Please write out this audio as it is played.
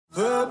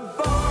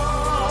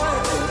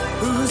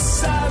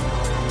sat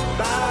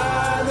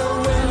by the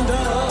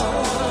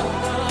window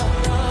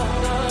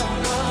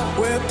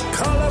with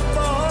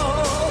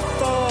colorful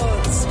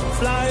thoughts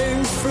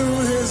flying through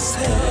his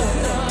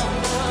head.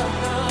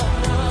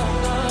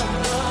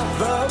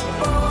 The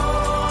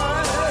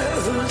boy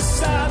who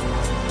sat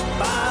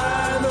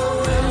by the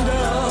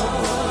window.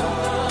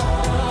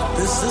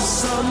 This is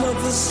some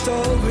of the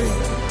story,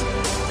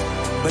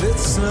 but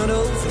it's not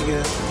over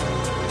yet.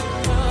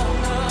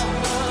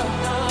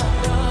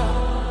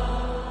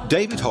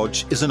 David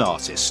Hodge is an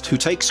artist who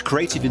takes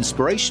creative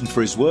inspiration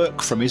for his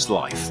work from his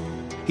life.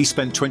 He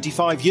spent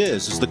 25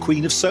 years as the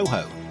Queen of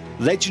Soho.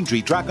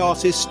 Legendary drag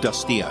artist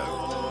Dusty O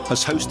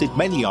has hosted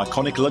many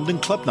iconic London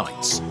club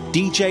nights,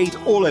 DJ'd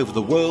all over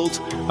the world,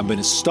 and been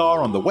a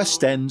star on the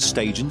West End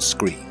stage and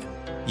screen.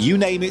 You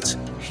name it,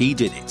 he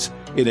did it,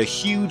 in a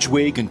huge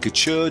wig and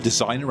couture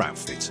designer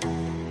outfit.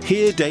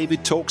 Here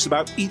David talks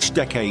about each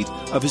decade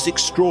of his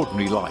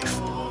extraordinary life,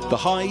 the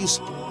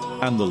highs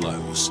and the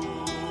lows.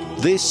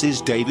 This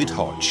is David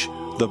Hodge,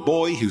 the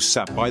boy who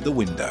sat by the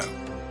window.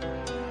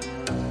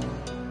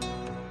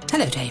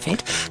 Hello,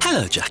 David.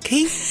 Hello,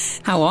 Jackie.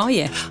 How are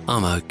you?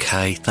 I'm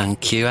okay,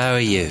 thank you. How are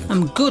you?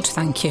 I'm good,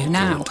 thank you.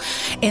 Now,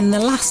 in the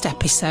last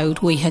episode,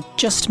 we had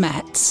just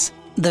met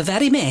the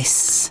very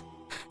Miss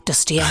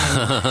Dusty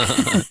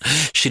O.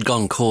 She'd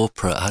gone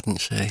corporate, hadn't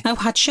she? Oh,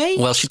 had she?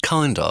 Well, she'd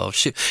kind of.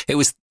 It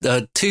was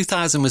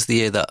 2000 was the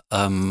year that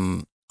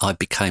I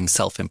became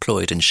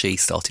self-employed and she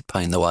started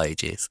paying the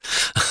wages.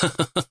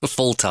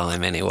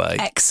 Full-time, anyway.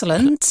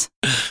 Excellent.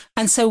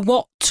 And so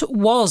what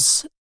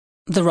was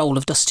the role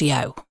of Dusty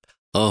O?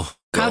 Oh,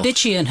 God. How did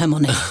she earn her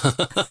money?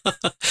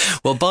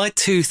 Well, by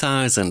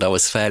 2000, I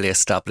was fairly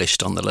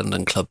established on the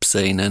London club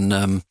scene and,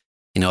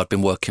 I'd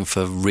been working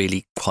for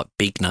really quite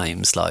big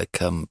names like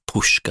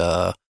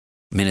Pushka,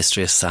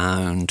 Ministry of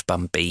Sound,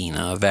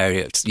 Bambina,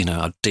 various,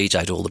 I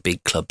DJ'd all the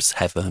big clubs,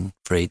 Heaven,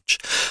 Fridge.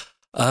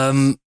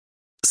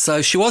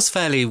 So she was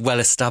fairly well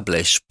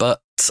established,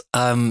 but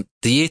the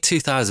year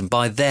 2000,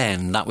 by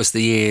then, that was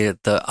the year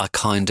that I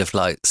kind of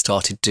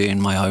started doing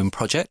my own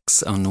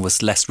projects and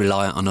was less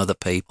reliant on other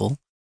people.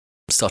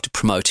 Started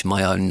promoting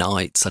my own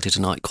nights. I did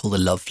a night called the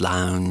Love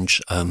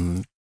Lounge,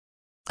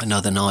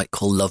 another night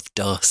called Love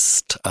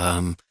Dust,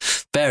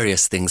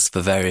 various things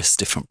for various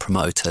different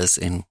promoters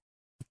in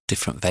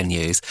different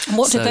venues. And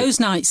what did those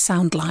nights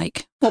sound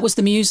like? What was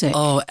the music?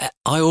 Oh,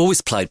 I always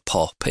played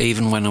pop,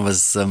 even when I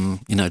was,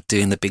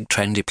 doing the big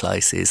trendy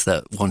places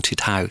that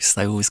wanted house.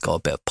 They always got a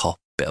bit of pop,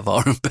 bit of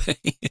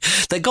R&B.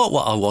 They got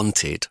what I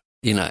wanted,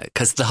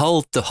 because the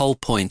whole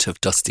point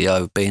of Dusty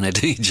O being a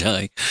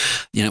DJ,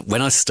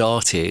 when I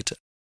started,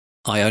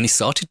 I only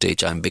started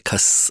DJing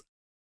because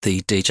the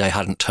DJ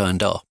hadn't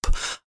turned up.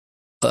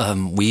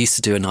 We used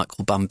to do a night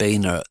called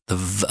Bambina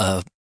at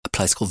a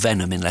place called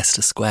Venom in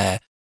Leicester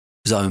Square.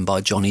 It was owned by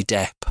Johnny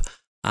Depp.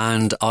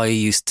 And I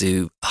used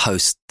to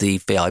host the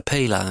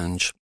VIP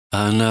lounge.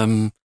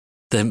 And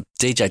the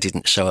DJ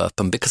didn't show up.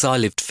 And because I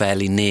lived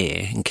fairly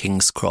near in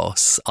King's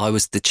Cross, I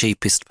was the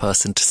cheapest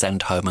person to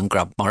send home and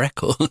grab my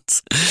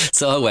records.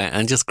 So I went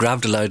and just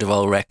grabbed a load of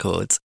old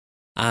records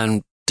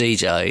and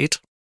DJ'd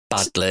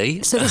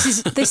badly. So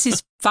this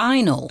is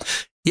vinyl?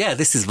 Yeah,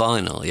 this is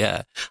vinyl,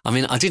 yeah. I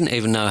mean, I didn't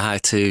even know how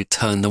to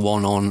turn the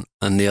one on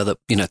and the other,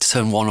 to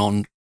turn one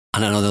on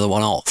and another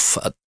one off.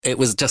 It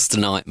was just a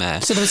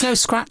nightmare. So there was no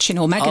scratching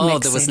or mega mixing? Oh,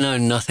 there was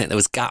nothing. There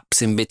was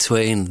gaps in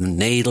between. The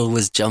needle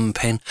was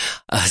jumping.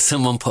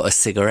 Someone put a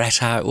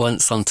cigarette out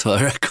once onto a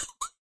record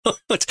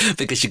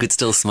because you could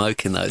still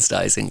smoke in those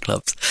days in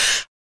clubs.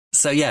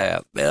 So,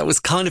 yeah, it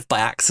was kind of by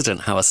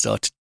accident how I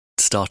started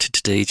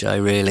to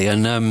DJ, really.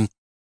 And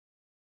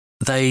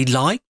they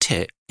liked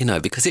it,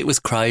 because it was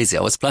crazy.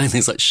 I was playing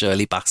things like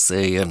Shirley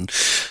Bassey and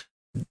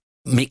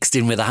mixed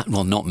in with that.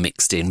 Well, not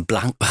mixed in,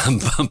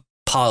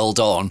 piled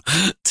on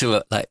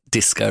to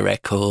disco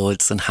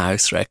records and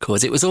house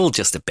records. It was all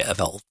just a bit of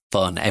old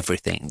fun,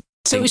 everything.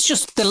 So it was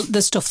just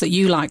the stuff that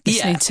you liked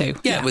listening to?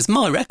 Yeah, it was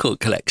my record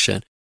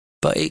collection.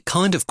 But it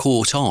kind of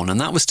caught on, and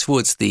that was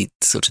towards the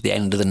sort of the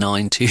end of the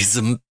 90s.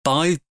 And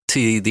by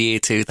the year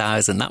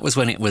 2000, that was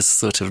when it was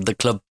sort of the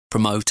club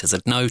promoters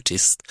had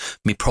noticed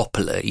me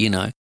properly,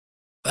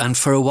 And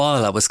for a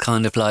while, I was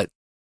kind of like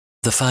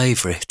the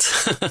favourite.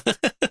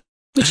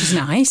 Which is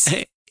nice.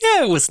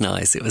 Yeah, it was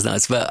nice.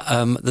 But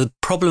the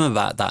problem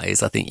about that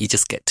is I think you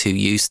just get too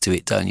used to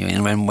it, don't you?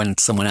 And when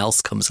someone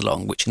else comes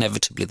along, which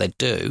inevitably they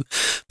do,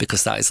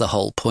 because that is the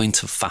whole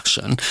point of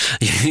fashion,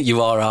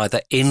 you are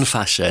either in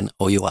fashion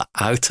or you are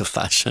out of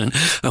fashion.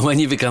 And when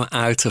you become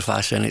out of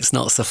fashion, it's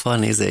not so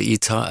fun, is it?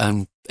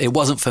 It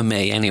wasn't for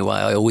me anyway.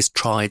 I always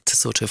tried to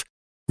sort of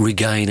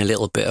regain a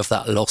little bit of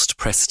that lost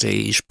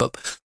prestige. But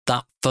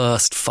that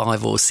first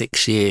 5 or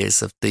 6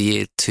 years of the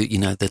year,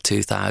 the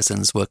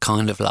 2000s were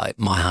kind of like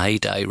my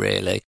heyday,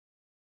 really. It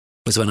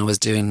was when I was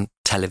doing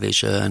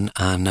television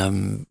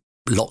and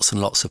lots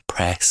and lots of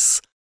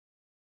press.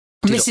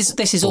 And this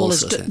is all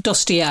as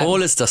Dusty O?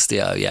 All as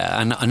Dusty O, yeah.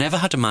 And I never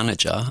had a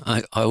manager.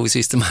 I always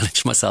used to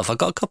manage myself. I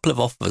got a couple of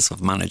offers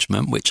of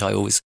management, which I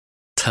always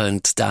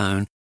turned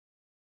down.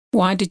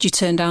 Why did you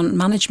turn down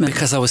management?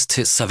 Because I was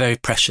so very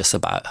precious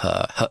about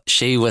her.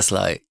 She was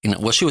like,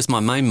 she was my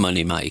main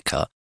money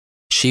maker.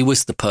 She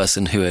was the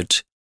person who had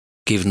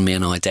given me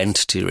an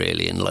identity,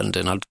 really, in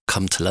London. I'd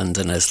come to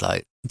London as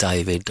like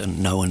David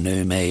and no one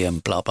knew me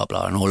and blah, blah,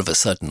 blah. And all of a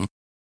sudden,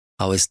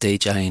 I was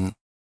DJing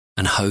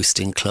and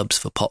hosting clubs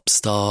for pop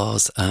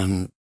stars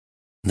and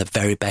the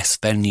very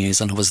best venues.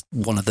 And I was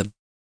one of the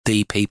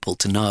people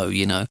to know,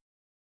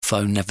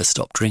 Phone never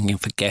stopped ringing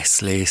for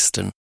guest list,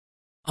 and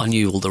I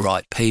knew all the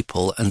right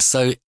people. And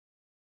so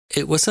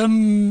it was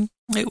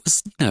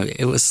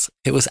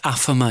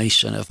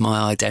affirmation of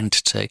my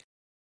identity.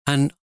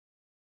 And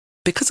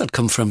because I'd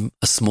come from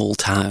a small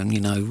town,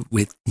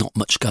 with not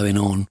much going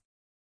on,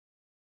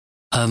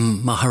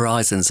 my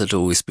horizons had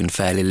always been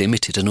fairly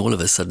limited. And all of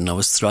a sudden I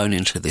was thrown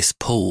into this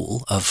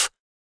pool of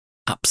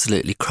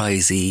absolutely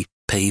crazy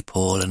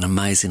people and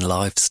amazing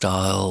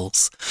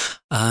lifestyles.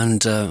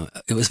 And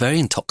it was very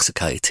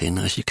intoxicating,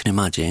 as you can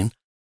imagine.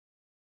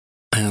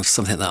 And it was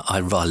something that I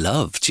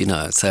loved,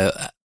 So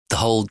the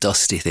whole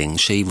Dusty thing,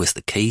 she was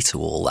the key to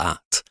all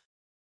that.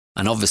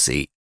 And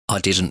obviously I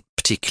didn't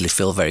particularly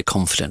feel very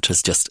confident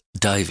as just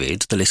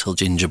David, the little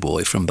ginger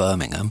boy from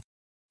Birmingham.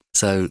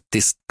 So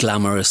this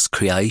glamorous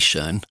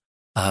creation,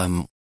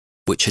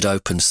 which had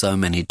opened so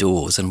many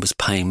doors and was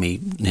paying me,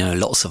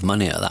 lots of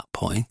money at that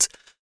point,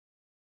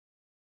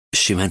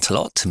 she meant a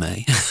lot to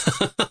me.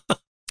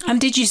 And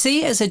did you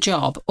see it as a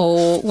job,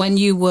 or when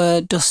you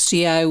were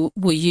Dusty O,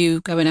 were you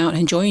going out and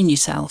enjoying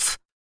yourself?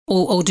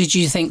 Or did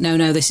you think,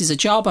 no, this is a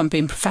job, I'm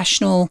being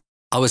professional?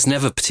 I was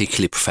never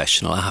particularly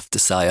professional, I have to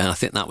say, and I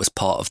think that was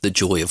part of the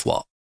joy of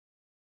what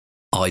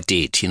I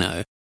did,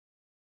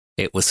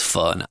 It was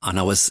fun, and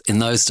in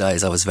those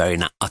days, I was very,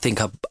 I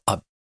think I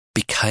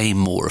became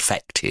more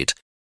affected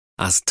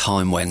as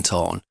time went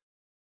on,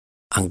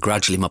 and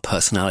gradually my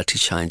personality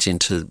changed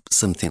into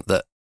something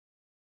that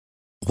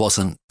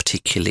wasn't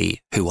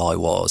particularly who I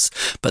was,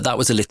 but that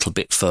was a little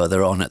bit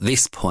further on. At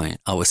this point,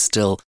 I was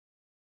still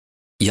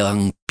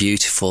young,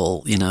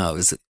 beautiful, I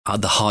was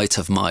at the height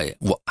of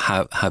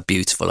how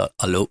beautiful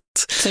I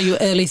looked. So you were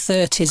early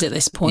 30s at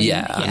this point?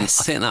 Yeah,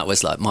 yes. I think that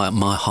was like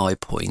my high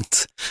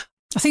point.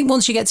 I think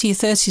once you get to your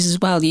 30s as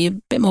well, you're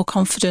a bit more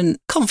confident.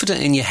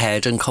 Confident in your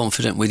head and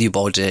confident with your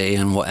body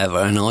and whatever,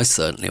 and I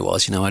certainly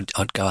was.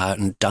 I'd go out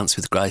and dance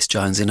with Grace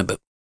Jones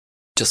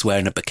just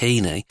wearing a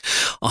bikini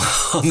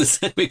on the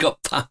set. We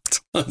got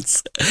packed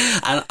once.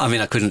 And I mean,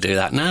 I couldn't do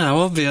that now,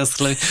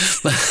 obviously.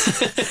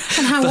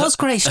 And how was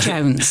Grace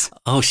Jones?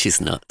 Oh,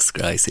 she's nuts,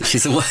 Grace.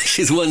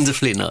 She's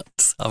wonderfully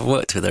nuts. I've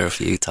worked with her a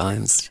few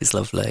times. She's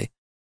lovely,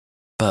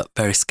 but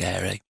very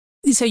scary.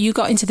 So you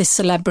got into this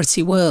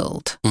celebrity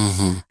world,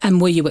 mm-hmm.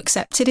 And were you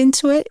accepted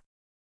into it?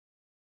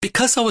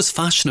 Because I was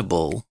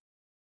fashionable,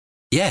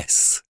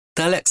 yes.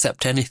 They'll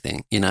accept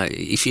anything.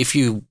 If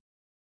you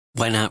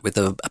went out with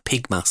a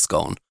pig mask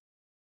on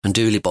and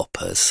dooley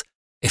boppers,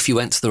 if you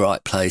went to the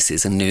right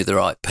places and knew the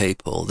right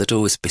people, there'd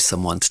always be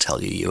someone to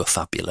tell you were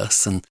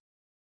fabulous. And,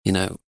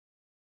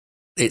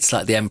 it's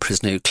like the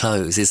Emperor's New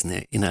Clothes, isn't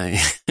it?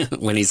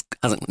 When he's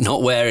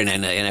not wearing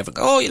any and everyone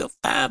goes, oh, you look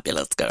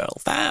fabulous, girl,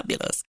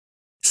 fabulous.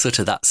 Sort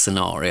of that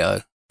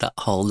scenario, that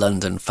whole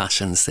London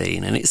fashion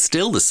scene. And it's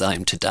still the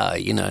same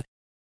today,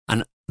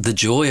 And the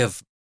joy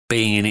of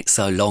being in it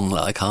so long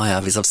like I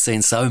have is I've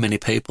seen so many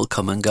people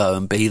come and go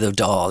and be the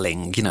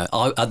darling.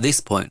 At this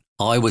point,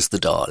 I was the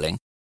darling.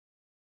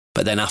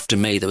 But then after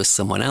me, there was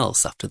someone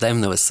else. After them,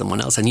 there was someone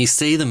else. And you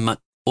see them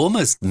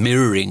almost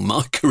mirroring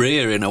my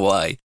career in a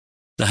way.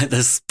 Like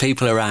there's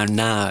people around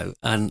now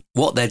and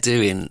what they're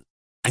doing,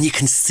 and you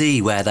can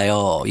see where they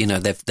are.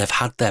 They've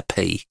had their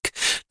peak.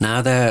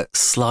 Now they're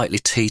slightly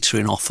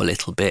teetering off a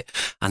little bit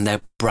and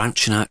they're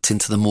branching out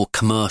into the more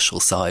commercial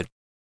side,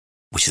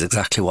 which is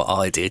exactly what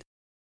I did.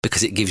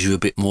 Because it gives you a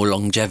bit more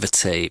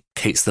longevity,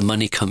 keeps the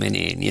money coming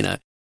in,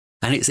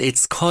 And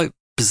it's quite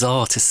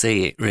bizarre to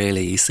see it,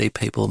 really. You see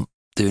people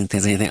doing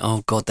things and you think,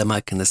 oh, God, they're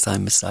making the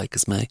same mistake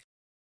as me.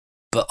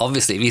 But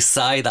obviously, if you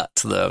say that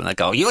to them, they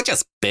go, you're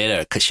just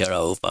bitter because you're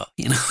over,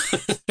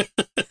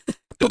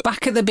 But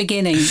back at the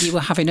beginning, you were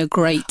having a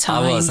great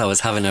time. I was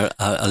having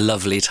a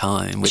lovely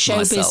time with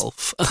Showbiz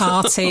myself.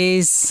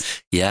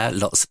 Parties. Yeah,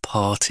 lots of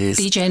parties.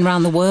 DJing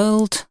around the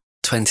world.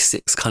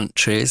 26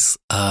 countries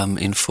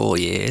in 4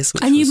 years.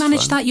 And you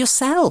managed that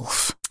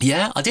yourself?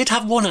 Yeah, I did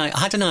have I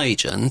had an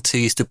agent who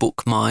used to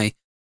book my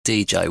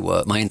DJ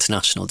work, my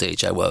international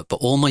DJ work, but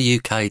all my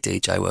UK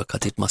DJ work I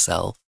did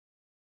myself.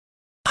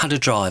 I had a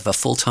driver,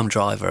 full-time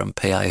driver and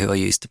PA who I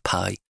used to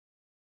pay.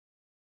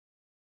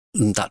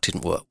 And that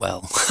didn't work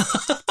well.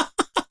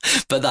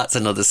 But that's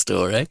another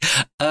story.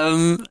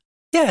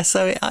 Yeah,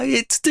 so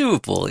it's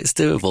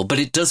doable, but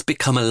it does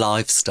become a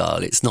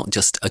lifestyle. It's not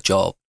just a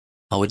job.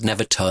 I would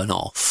never turn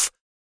off.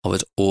 I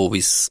would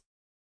always,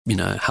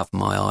 have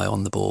my eye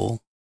on the ball.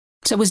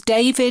 So was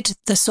David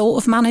the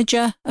sort of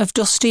manager of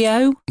Dusty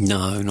O?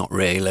 No, not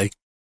really.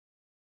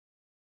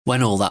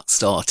 When all that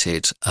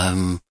started,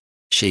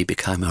 she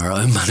became her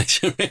own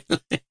manager,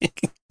 really.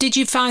 Did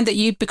you find that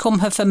you'd become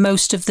her for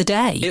most of the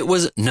day? It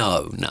was,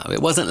 no,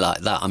 it wasn't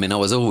like that. I mean, I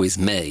was always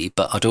me,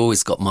 but I'd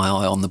always got my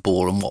eye on the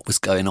ball and what was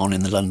going on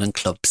in the London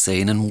club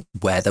scene and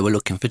where they were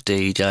looking for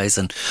DJs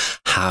and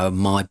how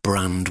my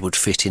brand would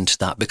fit into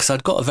that, because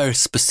I'd got a very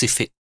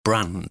specific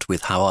brand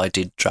with how I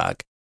did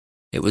drag.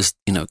 It was,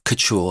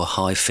 couture,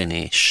 high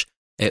finish.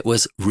 It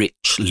was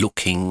rich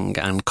looking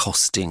and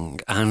costing.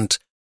 And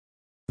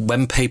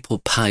when people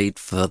paid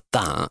for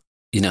that,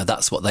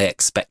 that's what they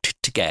expected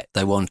to get.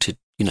 They wanted,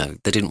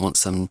 they didn't want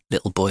some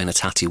little boy in a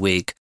tatty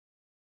wig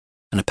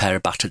and a pair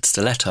of battered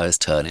stilettos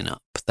turning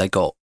up. They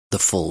got the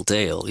full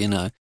deal,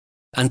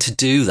 And to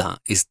do that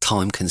is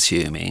time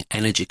consuming,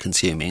 energy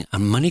consuming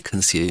and money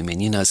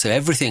consuming, So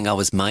everything I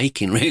was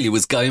making really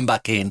was going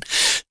back in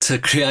to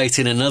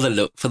creating another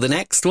look for the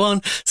next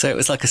one. So it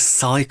was like a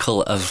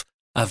cycle of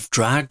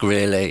drag,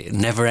 really,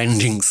 never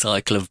ending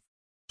cycle of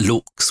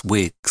looks,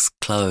 wigs,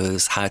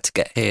 clothes, how to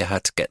get here, how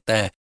to get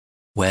there,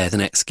 where the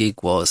next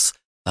gig was.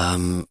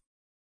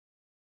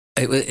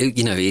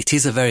 It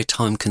is a very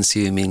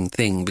time-consuming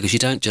thing because you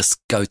don't just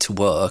go to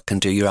work and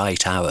do your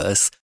 8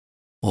 hours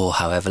or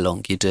however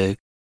long you do.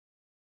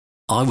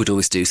 I would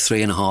always do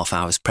 3.5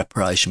 hours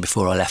preparation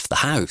before I left the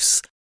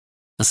house.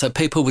 And so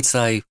people would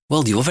say,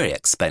 well, you're very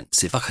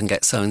expensive. I can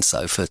get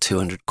so-and-so for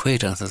 200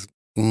 quid. And I said,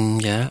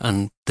 yeah,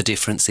 and the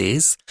difference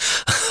is?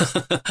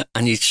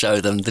 And you'd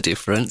show them the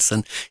difference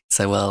and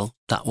say, well,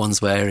 that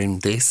one's wearing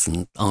this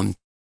and I'm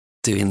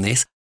doing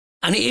this.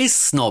 And it is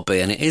snobby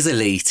and it is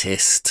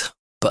elitist,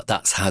 but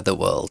that's how the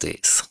world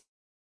is.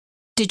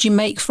 Did you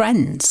make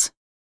friends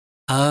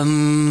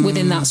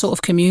within that sort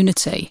of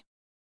community?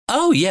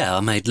 Oh, yeah. I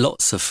made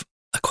lots of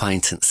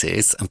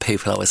acquaintances and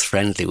people I was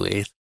friendly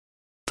with.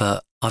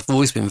 But I've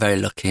always been very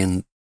lucky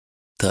in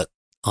that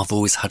I've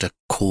always had a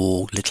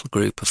core little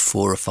group of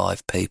 4 or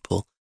 5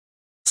 people,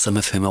 some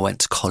of whom I went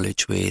to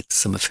college with,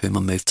 some of whom I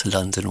moved to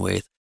London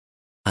with,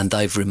 and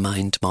they've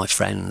remained my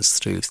friends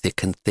through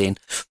thick and thin.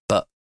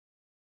 But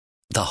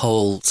the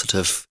whole sort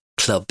of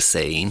club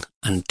scene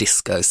and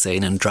disco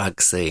scene and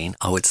drag scene,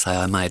 I would say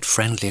I made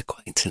friendly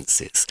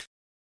acquaintances.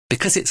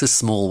 Because it's a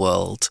small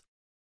world,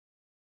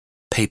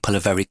 people are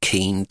very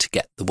keen to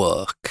get the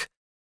work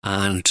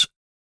and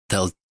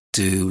they'll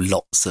do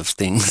lots of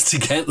things to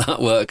get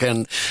that work.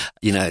 And,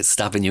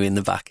 stabbing you in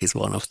the back is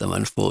one of them,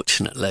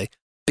 unfortunately,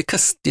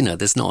 because,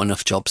 there's not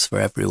enough jobs for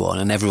everyone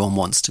and everyone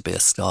wants to be a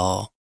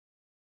star.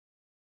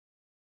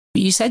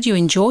 You said you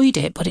enjoyed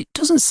it, but it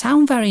doesn't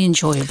sound very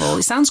enjoyable.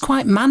 It sounds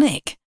quite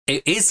manic.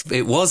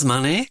 It was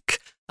manic,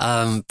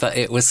 but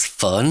it was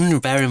fun.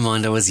 Bear in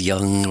mind, I was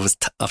young. I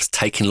was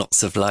taking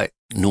lots of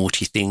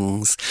naughty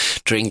things,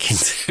 drinking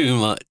too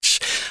much.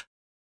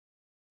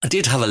 I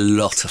did have a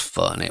lot of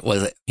fun. It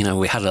was,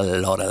 we had a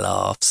lot of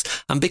laughs.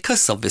 And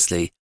because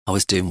obviously I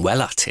was doing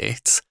well at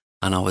it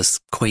and I was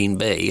Queen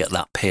Bee at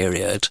that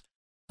period.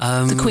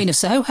 The Queen of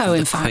Soho,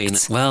 in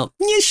fact. Well,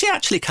 yeah, she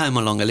actually came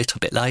along a little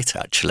bit later,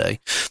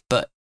 actually.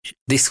 But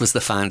this was the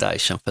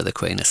foundation for the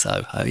Queen of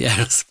Soho, yeah,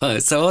 I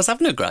suppose. So I was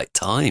having a great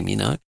time,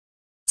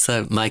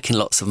 So making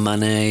lots of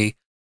money.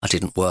 I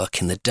didn't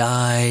work in the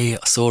day.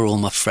 I saw all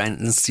my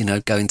friends,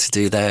 going to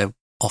do their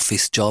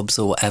office jobs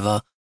or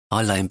whatever.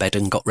 I lay in bed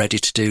and got ready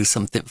to do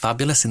something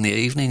fabulous in the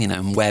evening,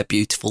 and wear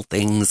beautiful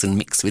things and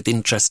mix with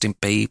interesting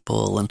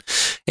people. And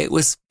it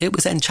was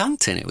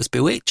enchanting. It was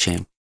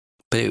bewitching,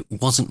 but it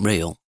wasn't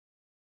real.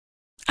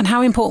 And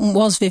how important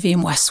was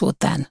Vivienne Westwood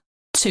then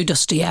to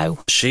Dusty O?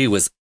 She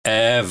was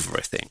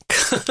everything.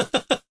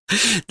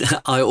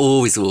 I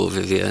always wore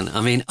Vivienne.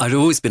 I mean, I'd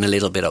always been a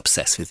little bit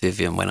obsessed with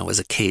Vivienne when I was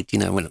a kid,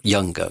 when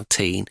younger,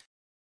 teen,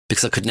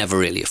 because I could never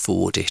really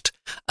afford it.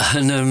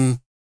 And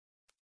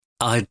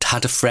I'd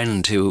had a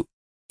friend who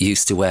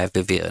used to wear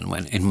Vivienne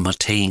when in my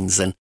teens,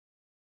 and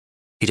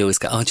he'd always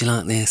go, oh, do you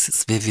like this?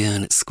 It's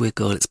Vivienne, it's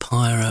Squiggle, it's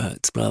Pyro,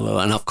 it's blah, blah,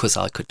 blah. And of course,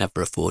 I could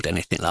never afford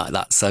anything like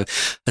that. So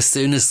as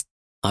soon as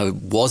I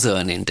was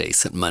earning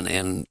decent money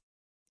and,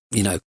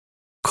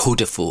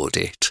 could afford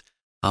it,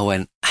 I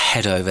went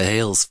head over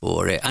heels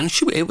for it. And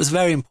it was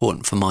very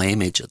important for my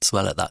image as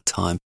well at that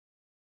time.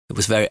 It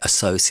was very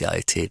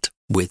associated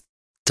with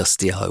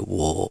Dusty O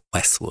or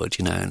Westwood,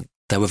 and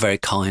they were very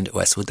kind at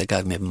Westwood. They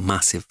gave me a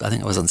massive, I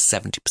think I was on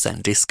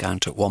 70%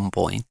 discount at one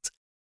point.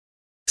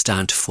 It's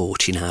down to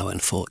 40 now,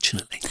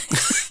 unfortunately.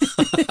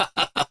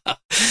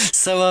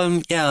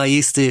 So, I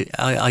used it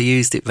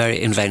very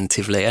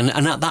inventively.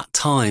 And at that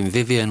time,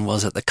 Vivienne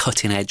was at the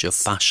cutting edge of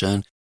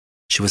fashion.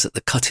 She was at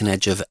the cutting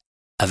edge of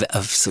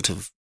sort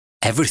of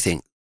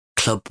everything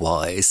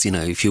club-wise.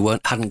 If you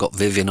hadn't got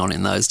Vivienne on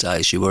in those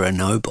days, you were a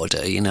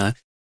nobody,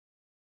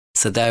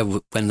 So there,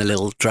 when the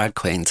little drag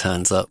queen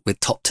turns up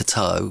with top to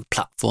toe,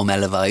 platform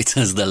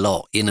elevators, the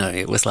lot,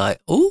 it was like,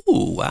 oh,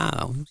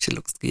 wow, she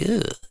looks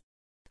good.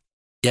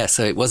 Yeah,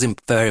 so it was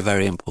very,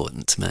 very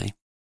important to me.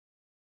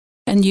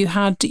 And you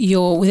had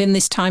within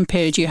this time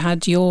period, you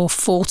had your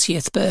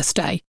 40th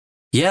birthday.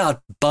 Yeah,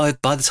 by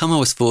the time I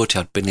was 40,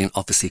 I'd been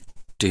obviously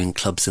doing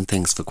clubs and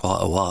things for quite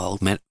a while.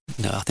 I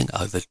think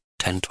over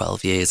 10,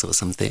 12 years or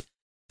something.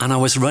 And I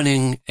was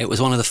running, it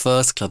was one of the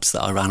first clubs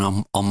that I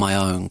ran on my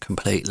own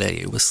completely.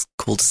 It was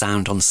called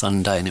Sound on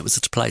Sunday, and it was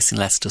at a place in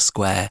Leicester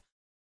Square.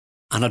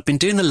 And I'd been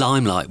doing the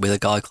Limelight with a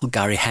guy called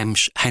Gary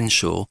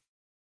Henshaw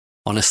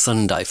on a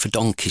Sunday for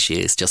donkey's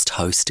years, just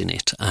hosting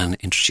it and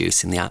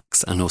introducing the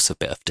acts and also a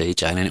bit of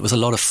DJing. And it was a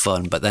lot of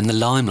fun. But then the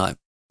Limelight,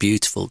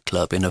 beautiful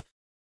club in an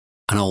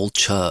old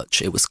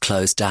church, it was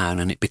closed down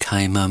and it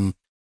became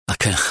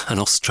like an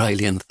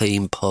Australian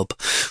theme pub,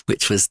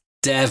 which was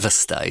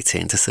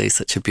devastating to see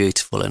such a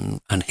beautiful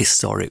and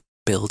historic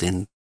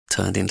building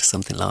turned into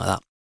something like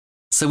that.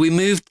 So we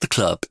moved the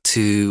club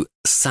to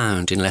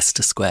Sound in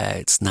Leicester Square.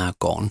 It's now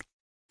gone.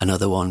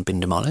 Another one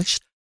been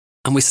demolished.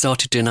 And we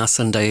started doing our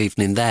Sunday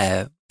evening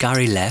there.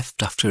 Gary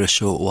left after a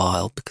short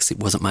while because it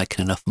wasn't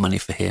making enough money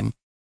for him,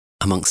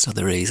 amongst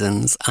other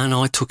reasons. And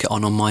I took it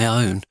on my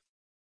own.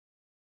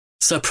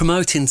 So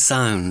promoting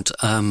Sound,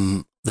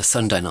 the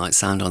Sunday night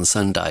Sound on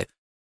Sunday,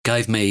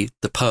 gave me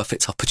the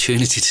perfect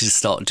opportunity to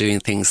start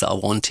doing things that I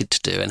wanted to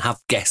do and have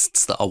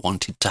guests that I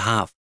wanted to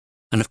have.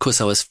 And of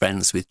course I was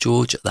friends with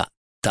George at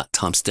that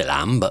time, still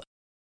am, but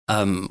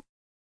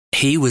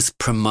he was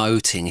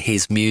promoting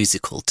his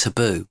musical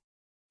Taboo,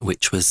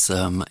 which was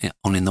on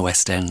in the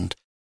West End,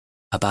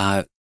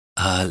 about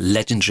a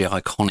legendary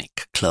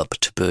iconic club,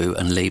 Taboo,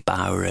 and Lee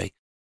Bowery,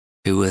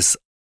 who was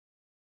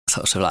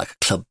sort of like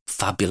a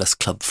fabulous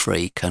club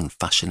freak and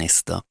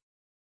fashionista,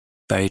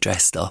 very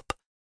dressed up.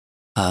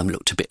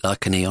 Looked a bit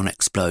like an Eon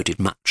exploded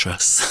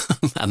mattress.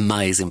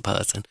 Amazing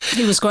person.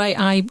 He was great.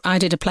 I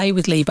did a play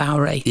with Lee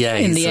Bowery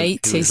in the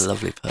 80s. He was a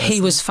lovely person.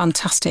 He was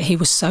fantastic. He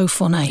was so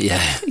funny.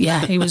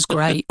 Yeah, he was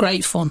great.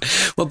 Great fun.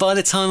 Well, by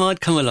the time I'd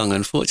come along,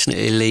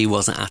 unfortunately, Lee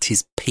wasn't at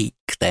his peak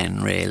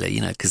then, really,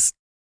 because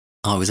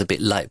I was a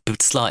bit late,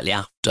 but slightly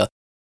after.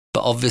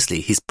 But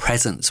obviously his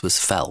presence was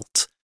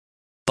felt.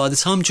 By the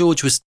time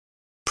George was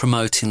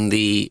promoting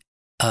the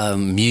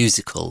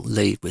musical,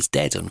 Lee was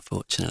dead,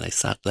 unfortunately,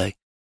 sadly.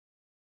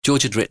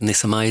 George had written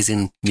this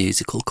amazing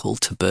musical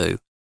called Taboo,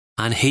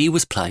 and he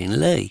was playing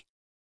Lee.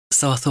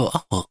 So I thought,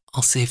 oh, well,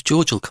 I'll see if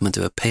George will come and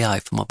do a PA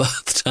for my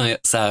birthday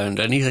at Sound.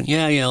 And he said,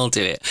 yeah, I'll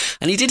do it.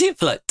 And he did it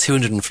for like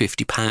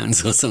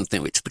 £250 or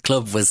something, which the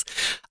club was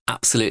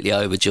absolutely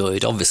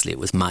overjoyed. Obviously, it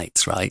was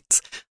mates'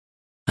 rates.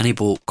 And he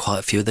bought quite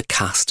a few of the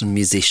cast and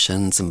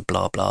musicians and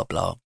blah, blah,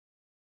 blah.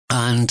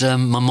 And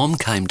my mum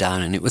came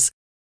down, and it was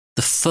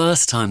the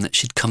first time that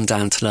she'd come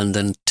down to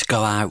London to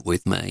go out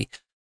with me.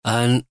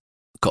 And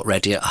got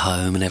ready at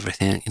home and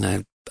everything,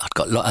 at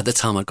the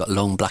time I'd got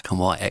long black and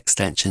white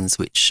extensions,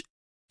 which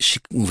she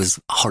was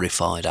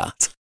horrified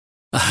at,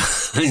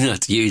 the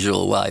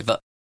usual way.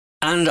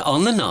 And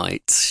on the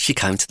night she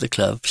came to the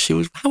club,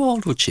 how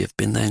old would she have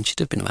been then? She'd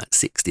have been about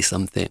 60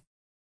 something.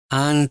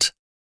 And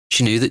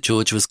she knew that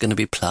George was going to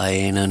be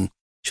playing, and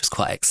she was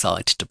quite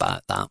excited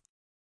about that.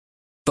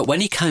 But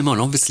when he came on,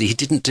 obviously he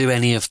didn't do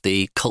any of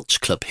the Culture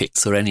Club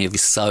hits or any of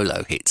his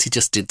solo hits. He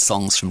just did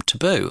songs from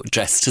Taboo,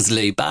 dressed as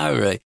Lee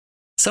Bowery.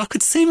 So I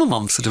could see my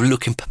mum sort of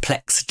looking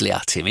perplexedly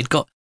at him. He'd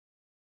got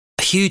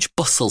a huge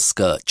bustle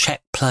skirt,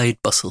 check plaid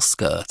bustle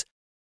skirt,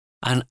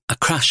 and a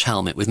crash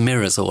helmet with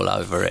mirrors all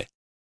over it.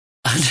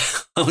 And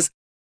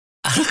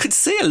I could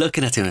see her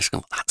looking at him, and she's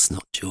going, that's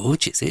not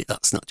George, is it?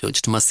 That's not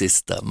George. To my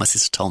sister. My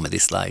sister told me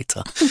this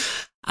later.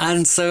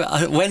 And so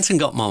I went and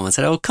got Mum and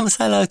said, oh, come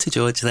say hello to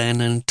George then,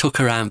 and took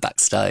her around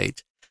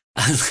backstage.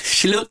 And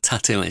she looked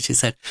at him and she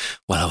said,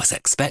 well, I was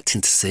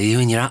expecting to see you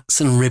in your hats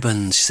and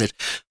ribbons. She said,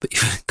 but you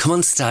come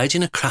on stage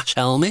in a crash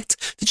helmet.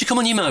 Did you come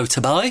on your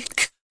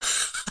motorbike?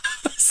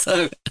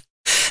 So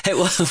it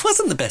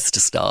wasn't the best to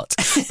start,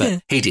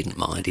 but he didn't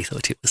mind. He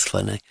thought it was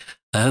funny.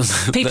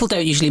 People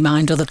don't usually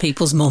mind other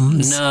people's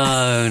mums.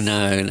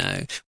 No.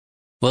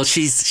 Well,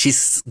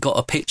 she's got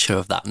a picture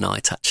of that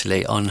night,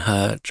 actually, on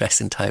her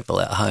dressing table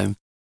at home.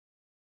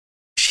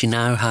 She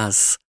now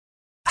has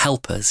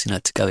helpers,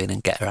 to go in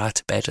and get her out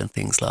of bed and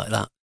things like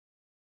that.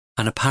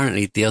 And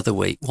apparently the other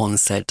week, one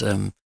said,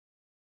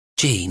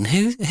 Jean,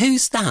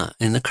 who's that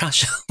in the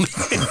crash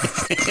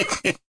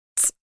helmet?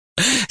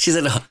 She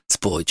said, oh, it's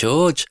Boy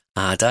George.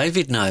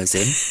 David knows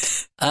him.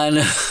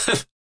 And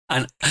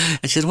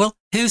she said, well,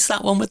 who's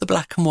that one with the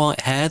black and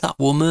white hair, that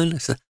woman? I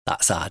said,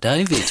 that's our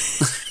David.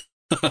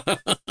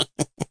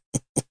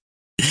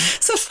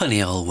 It's a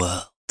funny old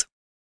world.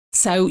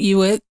 So you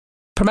were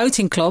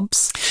promoting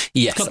clubs?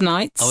 Yes. Club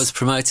nights? I was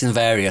promoting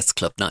various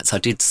club nights. I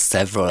did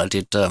several. I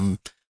did a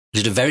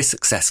very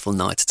successful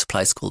night at a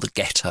place called The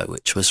Ghetto,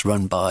 which was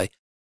run by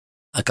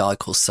a guy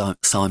called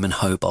Simon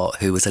Hobart,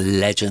 who was a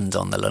legend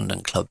on the London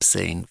club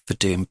scene for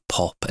doing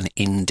pop and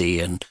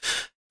indie. And,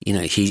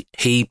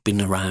 he'd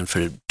been around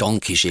for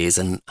donkey's years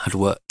and had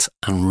worked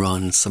and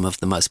run some of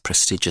the most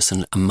prestigious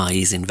and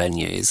amazing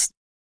venues,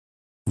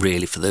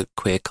 really, for the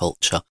queer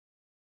culture.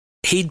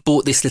 He'd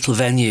bought this little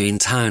venue in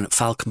town at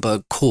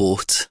Falkenberg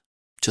Court,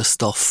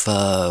 just off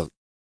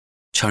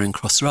Charing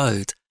Cross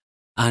Road.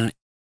 And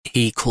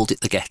he called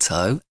it The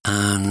Ghetto,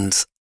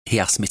 and he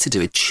asked me to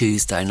do a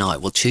Tuesday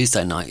night. Well,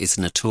 Tuesday night is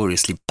a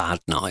notoriously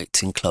bad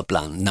night in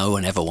clubland. No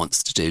one ever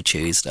wants to do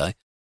Tuesday.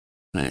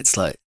 And it's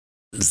like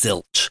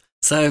zilch.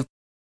 So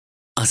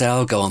I said,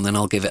 oh, go on, then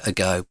I'll give it a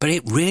go. But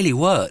it really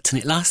worked,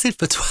 and it lasted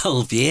for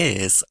 12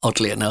 years,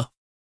 oddly enough.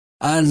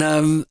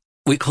 And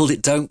we called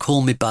it Don't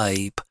Call Me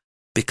Babe,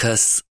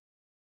 because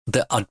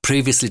I'd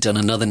previously done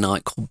another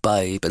night called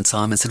Babe, and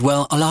Simon said,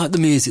 well, I like the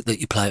music that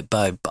you play at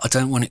Babe, but I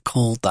don't want it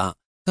called that.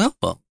 Oh,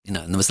 well, and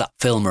there was that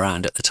film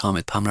around at the time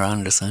with Pamela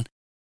Anderson.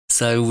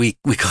 So we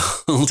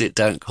called it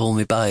Don't Call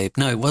Me Babe.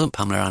 No, it wasn't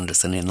Pamela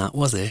Anderson in that,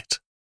 was it?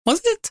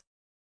 Was it?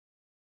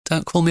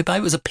 Don't Call Me Babe,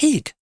 it was a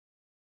pig.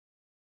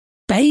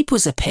 Babe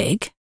was a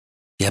pig?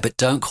 Yeah, but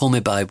Don't Call Me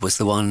Babe was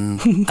the one,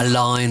 a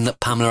line that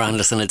Pamela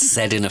Anderson had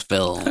said in a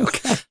film.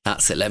 Okay.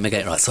 That's it, let me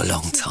get it right. It's a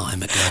long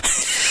time ago.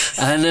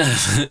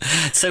 And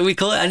so we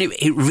call it, and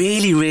it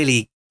really,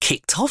 really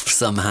kicked off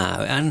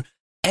somehow. And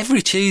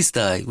every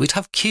Tuesday, we'd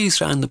have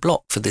queues around the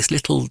block for this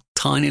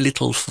tiny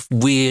little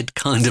weird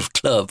kind of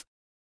club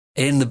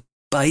in the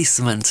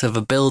basement of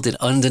a building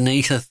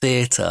underneath a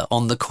theatre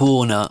on the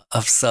corner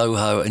of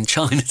Soho and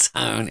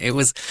Chinatown. It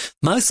was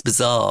most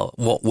bizarre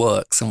what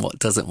works and what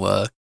doesn't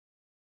work.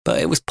 But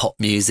it was pop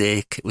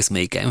music. It was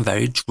me getting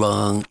very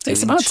drunk.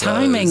 It's about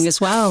timing as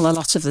well, a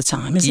lot of the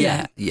time, isn't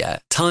it? Yeah.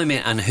 Timing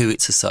and who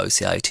it's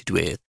associated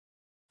with.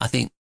 I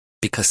think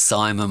because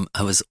Simon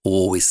was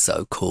always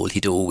so cool,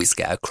 he'd always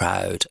get a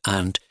crowd.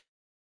 And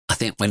I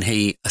think when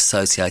he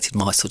associated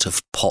my sort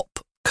of pop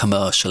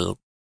commercial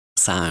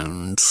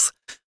sounds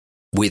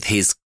with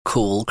his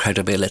cool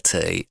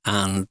credibility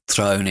and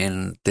thrown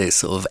in this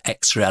sort of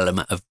extra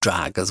element of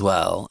drag as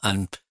well.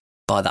 And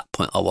by that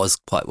point, I was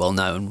quite well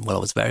known. Well, I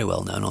was very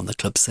well known on the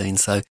club scene.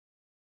 So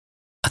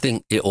I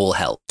think it all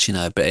helped,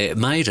 but it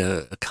made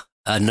a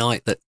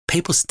night that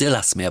people still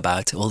ask me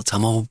about it all the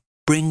time. Oh,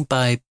 bring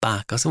Babe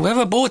back. I said,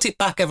 whoever bought it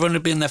back, everyone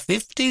would be in their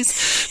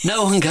 50s.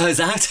 No one goes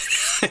out.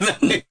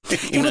 But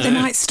they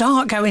might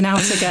start going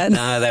out again.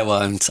 No, they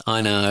won't.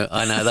 I know.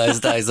 Those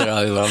days are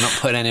over. I'm not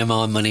putting any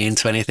more money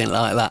into anything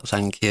like that,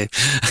 thank you.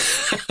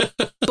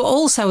 But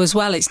also as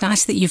well, it's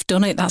nice that you've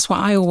done it. That's what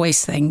I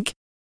always think.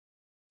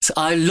 So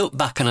I look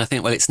back and I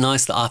think, well, it's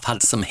nice that I've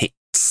had some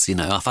hits,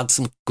 I've had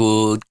some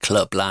good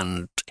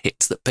Clubland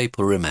hits that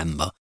people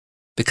remember,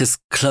 because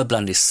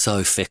Clubland is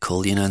so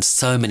fickle, and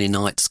so many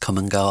nights come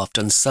and go. I've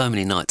done so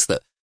many nights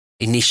that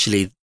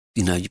initially,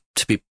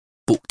 to be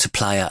booked to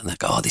play at, and they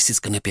go, oh, this is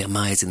going to be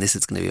amazing, this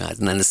is going to be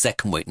amazing. And then the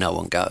second week, no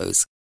one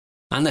goes.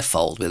 And they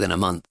fold within a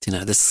month,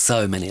 there's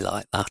so many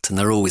like that, and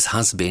there always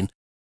has been.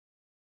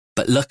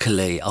 But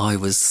luckily, I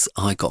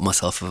got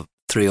myself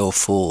 3 or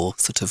 4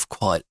 sort of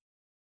quite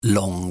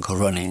long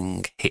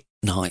running hit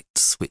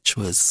nights, which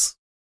was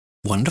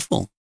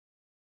wonderful.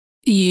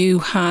 You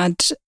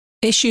had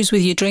issues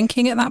with your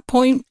drinking at that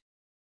point?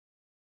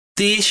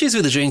 The issues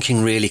with the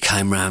drinking really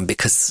came round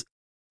because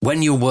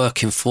when you're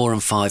working 4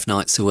 and 5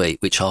 nights a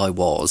week, which I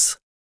was,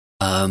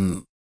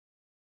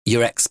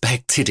 you're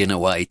expected in a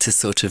way to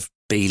sort of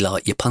be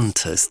like your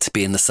punters, to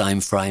be in the same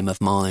frame of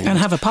mind. And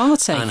have a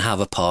party.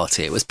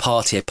 It was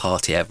party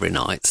every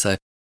night. So,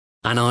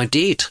 and I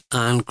did.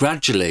 And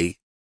gradually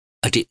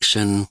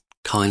addiction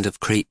kind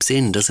of creeps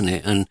in, doesn't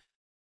it? And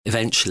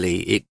eventually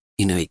it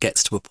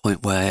gets to a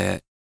point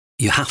where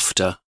you have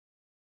to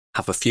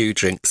have a few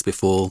drinks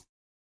before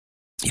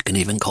you can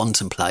even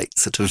contemplate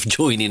sort of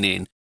joining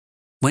in.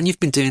 When you've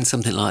been doing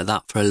something like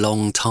that for a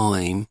long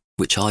time,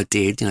 which I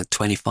did,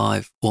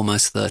 25,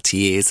 almost 30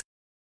 years,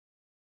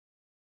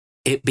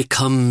 it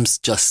becomes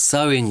just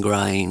so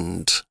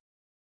ingrained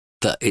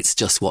that it's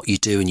just what you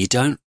do, and you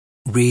don't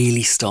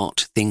really start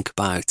to think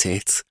about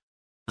it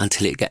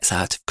until it gets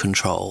out of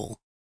control.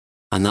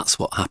 And that's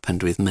what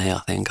happened with me, I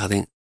think.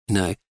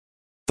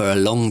 For a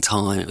long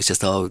time, it was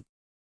just,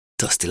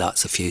 Dusty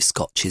likes a few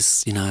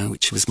scotches,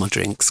 which was my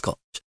drink, scotch.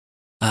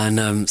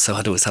 And so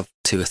I'd always have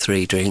 2 or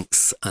 3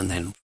 drinks, and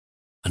then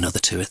another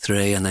 2 or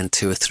 3, and then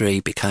 2 or 3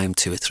 became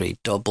 2 or 3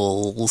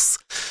 doubles,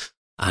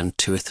 and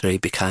 2 or 3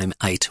 became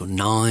 8 or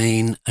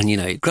 9.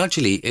 And,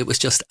 gradually it was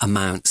just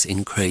amounts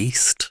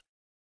increased.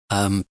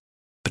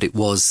 But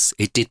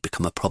it did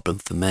become a problem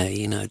for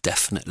me,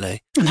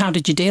 definitely. And how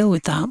did you deal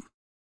with that?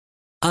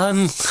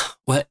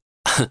 Well,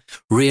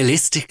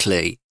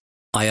 realistically,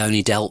 I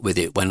only dealt with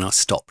it when I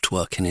stopped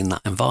working in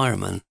that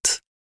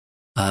environment.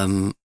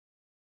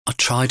 I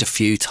tried a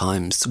few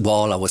times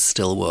while I was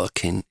still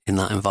working in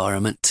that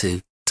environment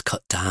to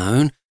cut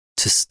down,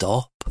 to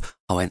stop.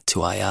 I went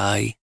to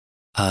AA.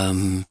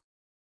 I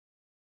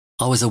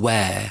was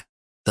aware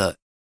that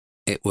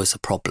it was a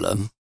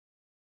problem,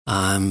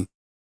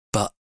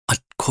 but I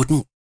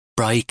couldn't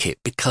break it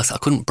because I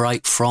couldn't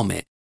break from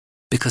it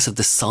because of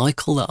the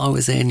cycle that I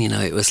was in.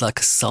 It was like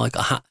a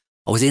cycle. I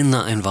was in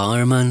that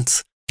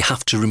environment. You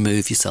have to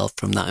remove yourself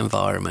from that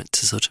environment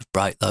to sort of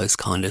break those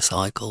kind of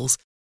cycles.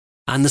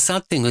 And the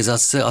sad thing was I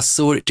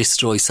saw it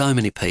destroy so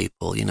many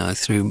people,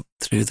 through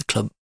the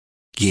club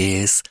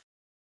years.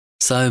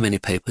 So many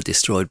people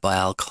destroyed by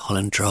alcohol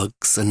and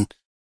drugs.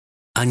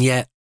 And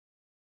yet,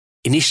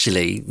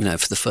 initially,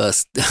 for the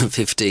first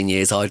 15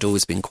 years, I'd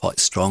always been quite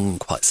strong,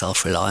 quite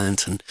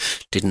self-reliant, and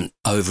didn't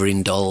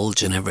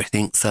overindulge and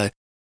everything. So,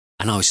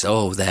 And I was,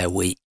 oh, they're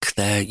weak.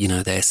 They're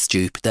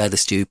stupid. They're the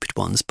stupid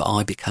ones. But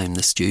I became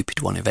the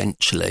stupid one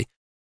eventually.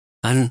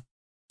 And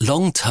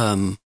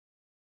long-term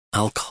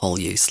alcohol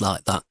use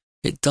like that,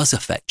 it does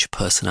affect your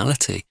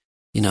personality.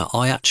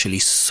 I actually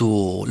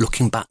saw,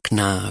 looking back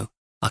now,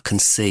 I can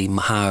see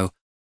how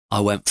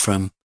I went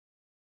from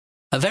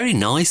a very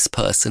nice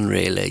person,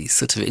 really,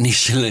 sort of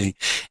initially,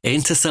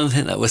 into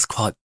something that was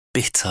quite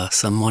bitter,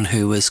 someone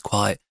who was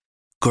quite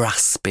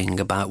grasping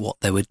about what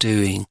they were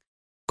doing,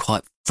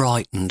 quite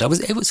frightened.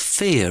 It was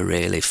fear,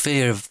 really,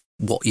 fear of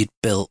what you'd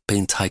built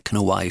being taken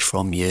away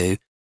from you,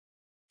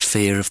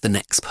 fear of the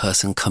next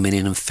person coming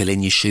in and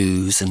filling your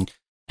shoes and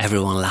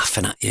everyone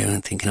laughing at you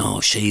and thinking,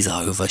 oh, she's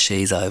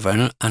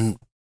over. And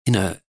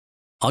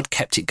I'd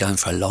kept it going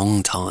for a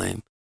long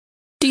time.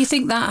 Do you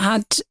think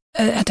that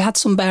had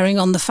some bearing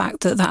on the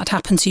fact that had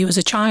happened to you as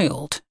a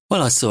child?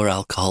 Well, I saw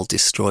alcohol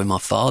destroy my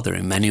father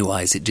in many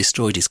ways. It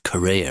destroyed his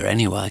career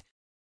anyway.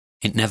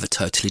 It never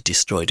totally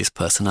destroyed his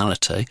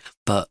personality.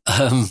 But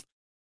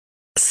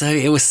so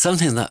it was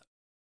something that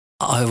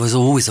I was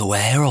always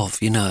aware of,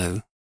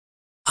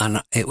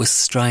 and it was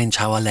strange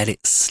how I let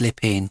it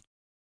slip in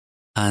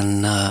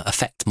and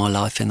affect my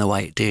life in the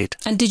way it did.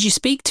 And did you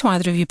speak to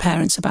either of your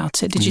parents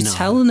about it? Did you No.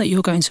 tell them that you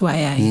were going to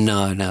AA?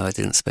 No, I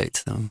didn't speak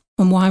to them.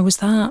 And why was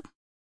that?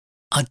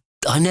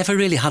 I never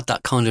really had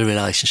that kind of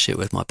relationship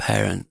with my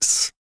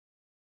parents,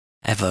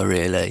 ever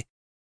really.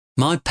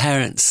 My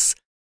parents,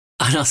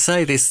 and I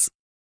say this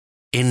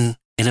in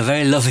a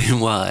very loving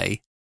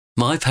way,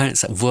 my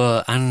parents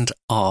were and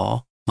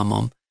are, my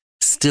mum,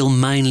 still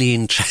mainly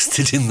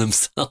interested in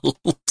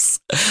themselves.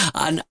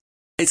 And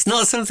it's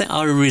not something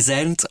I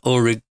resent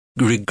or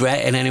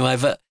regret in any way,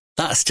 but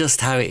that's just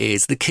how it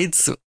is. The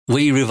kids,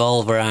 we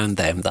revolve around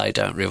them. They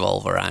don't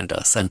revolve around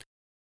us. And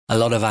a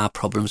lot of our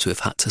problems we've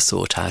had to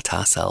sort out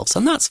ourselves.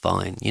 And that's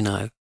fine,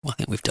 I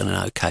think we've done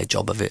an okay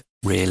job of it,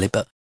 really.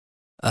 But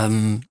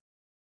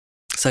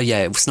so,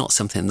 yeah, it was not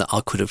something that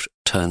I could have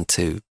turned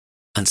to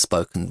and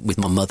spoken with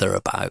my mother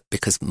about,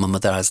 because my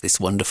mother has this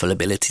wonderful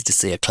ability to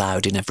see a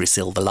cloud in every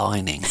silver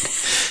lining,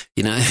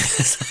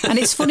 And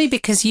it's funny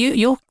because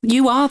you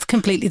are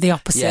completely the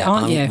opposite,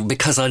 aren't you?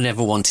 Because I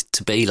never wanted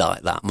to be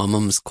like that. My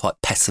mum's quite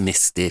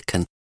pessimistic,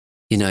 and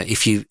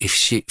if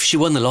she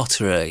won the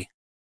lottery,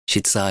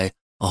 she'd say,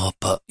 oh,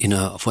 but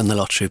I've won the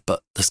lottery,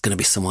 but there's going to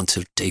be someone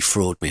to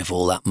defraud me of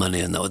all that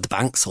money, and the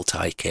banks will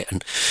take it.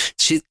 And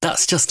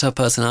that's just her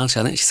personality.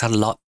 I think she's had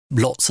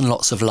lots and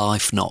lots of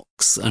life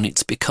knocks, and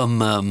it's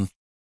become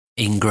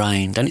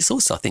ingrained. And it's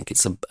also, I think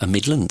it's a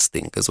Midlands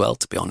thing as well,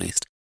 to be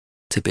honest,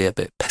 to be a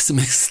bit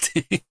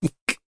pessimistic.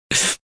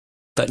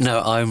 But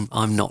no,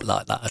 I'm not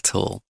like that at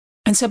all.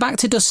 And so back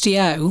to Dusty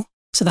O,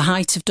 so the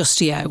height of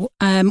Dusty O,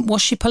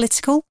 was she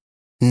political?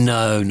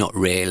 No, not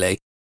really.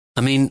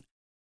 I mean,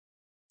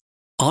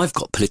 I've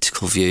got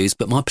political views,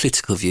 but my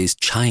political views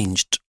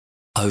changed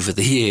over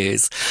the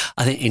years.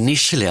 I think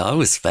initially I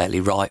was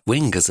fairly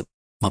right-wing as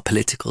my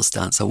political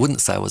stance. I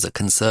wouldn't say I was a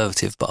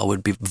conservative, but I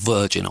would be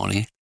verging on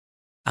it.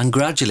 And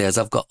gradually, as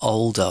I've got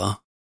older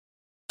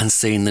and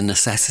seen the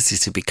necessity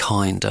to be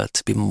kinder,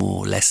 to be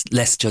less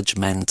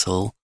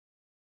judgmental,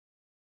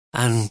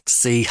 and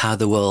see how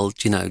the world,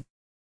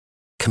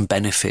 can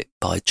benefit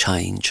by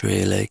change,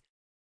 really,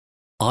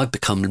 I've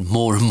become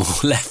more and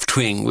more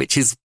left-wing, which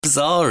is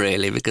bizarre,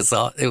 really, because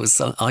I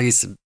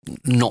used to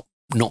not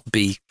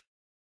be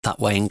that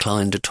way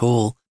inclined at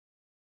all.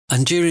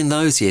 And during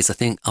those years, I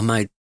think I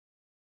made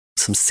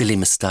some silly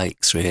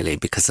mistakes, really,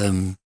 because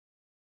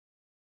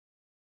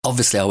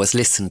obviously I was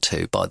listened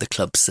to by the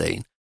club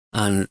scene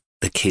and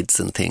the kids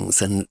and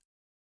things. And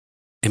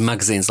in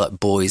magazines like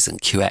Boys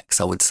and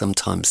QX, I would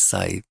sometimes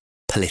say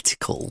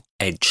political,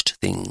 edged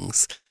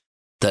things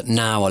that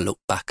now I look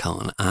back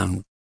on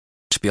and,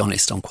 to be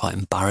honest, I'm quite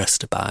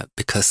embarrassed about,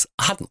 because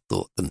I hadn't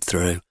thought them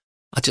through.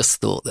 I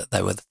just thought that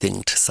they were the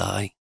thing to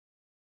say.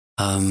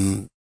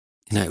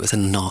 It was a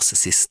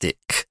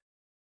narcissistic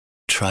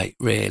trait,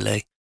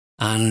 really.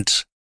 And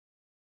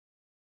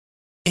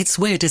it's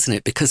weird, isn't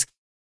it? Because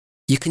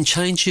you can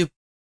change your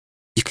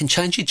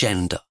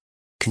gender,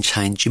 you can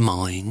change your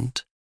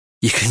mind,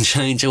 you can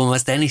change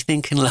almost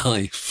anything in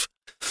life.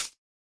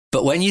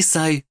 But when you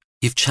say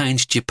you've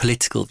changed your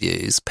political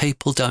views,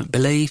 people don't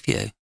believe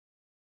you,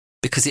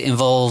 because it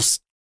involves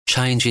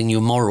changing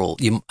your moral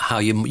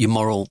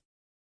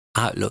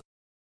outlook.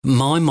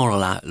 My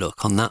moral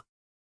outlook on that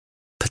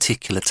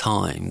particular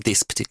time,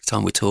 this particular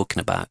time we're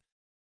talking about,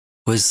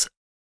 was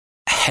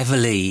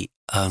heavily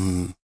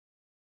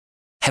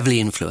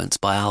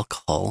influenced by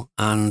alcohol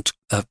and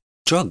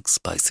drugs,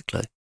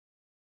 basically.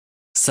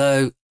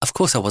 So, of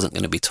course, I wasn't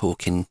going to be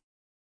talking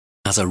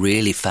as I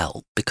really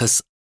felt,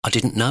 because I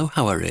didn't know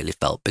how I really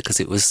felt, because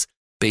it was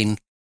being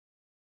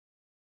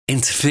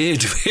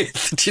interfered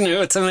with. Do you know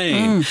what I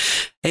mean?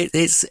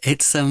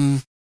 It's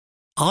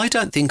I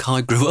don't think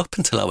I grew up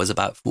until I was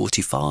about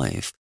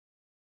 45.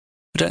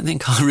 I don't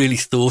think I really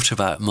thought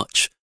about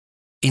much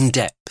in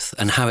depth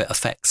and how it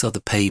affects other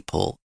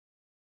people.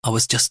 I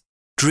was just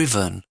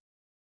driven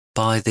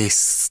by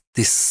this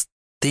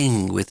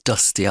thing with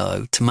Dusty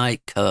O to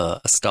make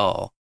her a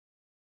star.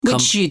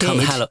 Which you did.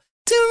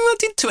 I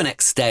did to an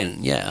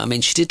extent, yeah. I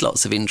mean, she did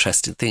lots of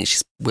interesting things.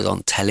 She was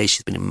on telly,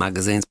 she's been in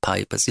magazines,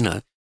 papers, you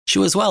know. She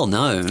was well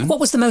known. What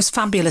was the most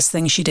fabulous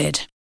thing she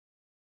did?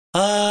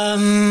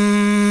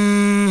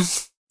 I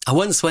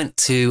once went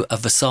to a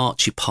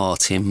Versace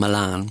party in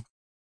Milan,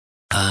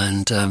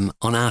 and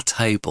on our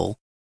table,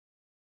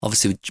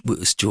 obviously it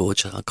was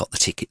George, I got the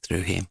ticket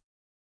through him,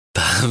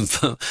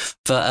 but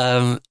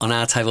on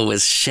our table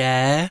was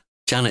Cher,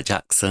 Janet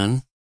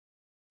Jackson,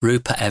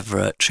 Rupert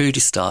Everett, Trudy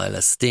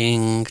Styler,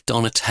 Sting,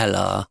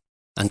 Donatella,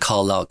 and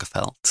Karl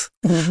Lagerfeld.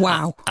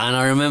 Wow. And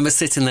I remember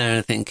sitting there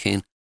and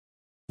thinking,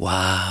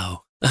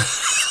 wow,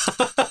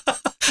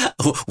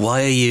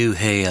 why are you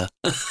here?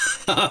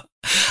 But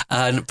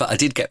I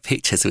did get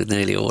pictures with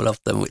nearly all of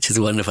them, which is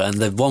wonderful. And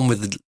the one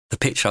with the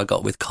picture I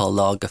got with Karl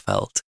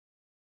Lagerfeld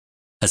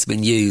has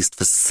been used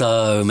for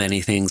so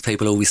many things.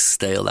 People always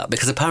steal that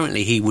because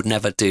apparently he would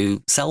never do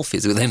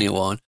selfies with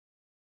anyone.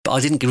 But I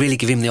didn't really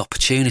give him the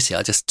opportunity.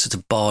 I just sort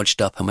of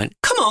barged up and went,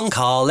 come on,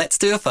 Karl, let's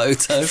do a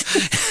photo.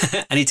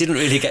 And he didn't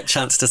really get a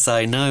chance to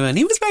say no. And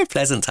he was very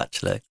pleasant,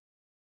 actually.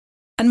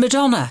 And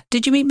Madonna.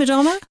 Did you meet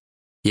Madonna?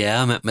 Yeah,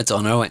 I met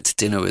Madonna. I went to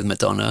dinner with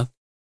Madonna.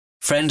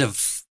 A friend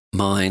of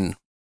mine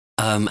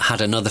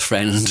had another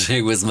friend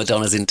who was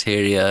Madonna's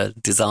interior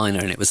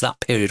designer. And it was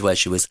that period where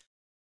she was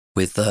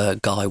with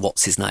Guy,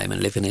 what's his name,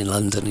 and living in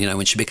London, you know,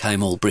 when she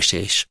became all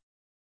British.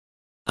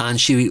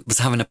 And she was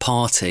having a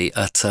party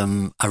at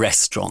a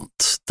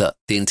restaurant that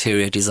the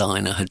interior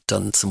designer had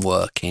done some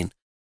work in.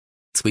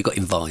 So we got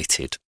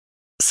invited.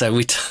 So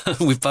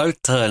we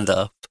both turned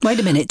up. Wait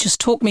a minute, just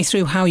talk me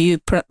through how you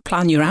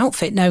plan your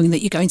outfit knowing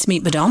that you're going to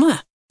meet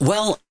Madonna.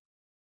 Well,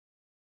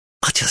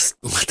 I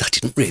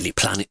didn't really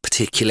plan it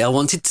particularly. I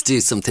wanted to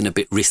do something a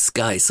bit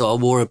risque, so I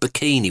wore a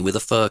bikini with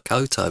a fur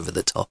coat over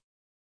the top.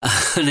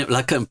 And it was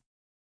like a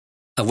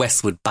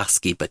Westwood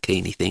Basque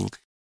bikini thing.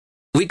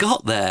 We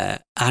got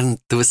there and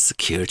there was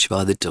security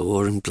by the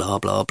door and blah,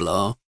 blah,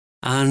 blah.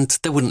 And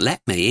they wouldn't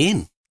let me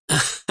in.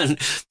 And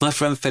my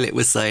friend Philip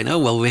was saying, oh,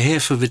 well, we're here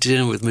for the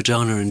dinner with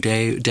Madonna and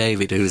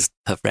David, who's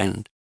her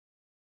friend.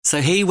 So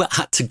he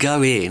had to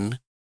go in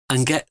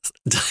and get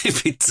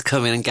David to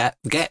come in and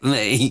get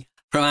me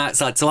from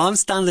outside. So I'm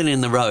standing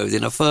in the road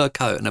in a fur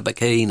coat and a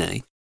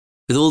bikini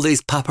with all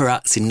these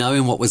paparazzi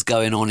knowing what was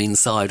going on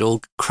inside,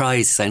 all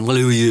crazy, saying, well,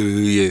 who are you, who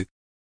are you?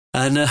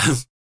 And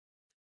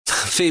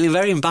feeling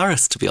very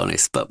embarrassed, to be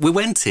honest. But we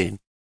went in.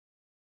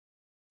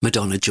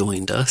 Madonna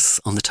joined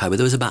us on the table.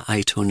 There was about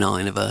 8 or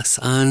 9 of us.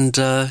 And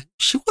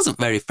she wasn't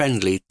very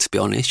friendly, to be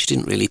honest. She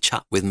didn't really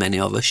chat with many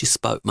of us. She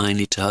spoke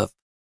mainly to her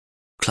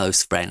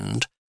close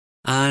friend.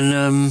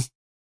 And,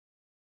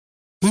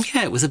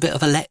 yeah, it was a bit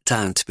of a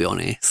letdown, to be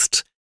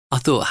honest. I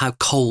thought how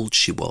cold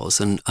she was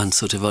and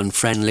sort of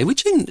unfriendly,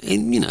 which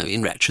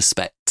in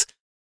retrospect,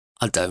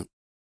 I don't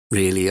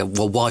really,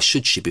 well, why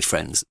should she be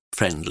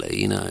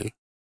friendly, you know?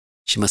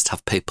 She must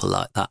have people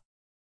like that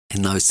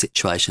in those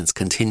situations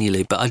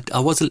continually. But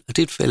I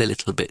did feel a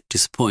little bit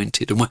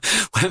disappointed. And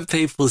when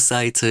people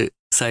say to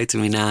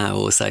me now,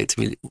 or say to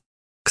me,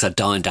 because I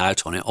dined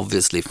out on it,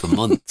 obviously, for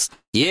months,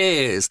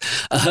 years,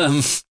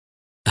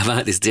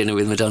 about this dinner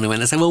with Madonna,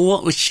 when I say, well,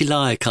 what was she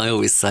like? I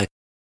always say,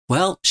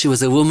 well, she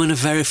was a woman of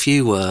very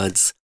few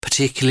words,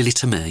 particularly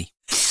to me.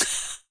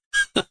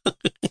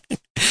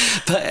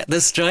 But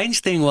the strange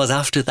thing was,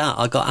 after that,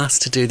 I got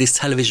asked to do this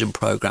television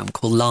programme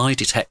called Lie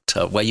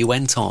Detector, where you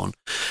went on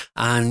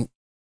and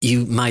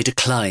you made a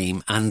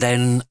claim, and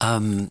then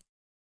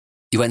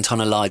you went on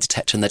a lie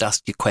detector and they'd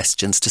ask you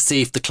questions to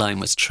see if the claim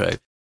was true.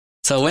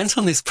 So I went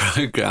on this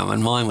programme,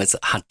 and mine was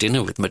had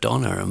dinner with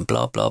Madonna and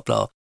blah, blah,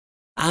 blah.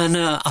 And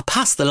I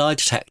passed the lie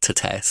detector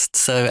test.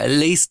 So at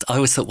least I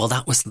always thought, well,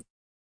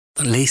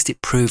 at least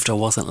it proved I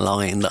wasn't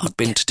lying, that I'd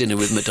been to dinner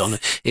with Madonna,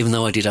 even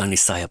though I did only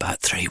say about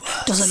 3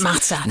 words. Doesn't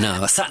matter.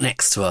 No, I sat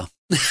next to her.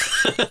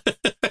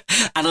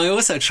 And I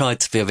also tried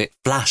to be a bit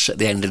flash at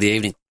the end of the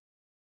evening.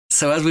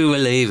 So as we were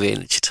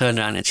leaving, she turned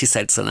around and she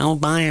said something, oh,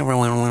 bye,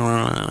 everyone.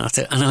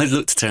 And I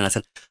looked at her and I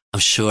said, I'm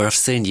sure I've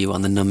seen you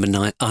on the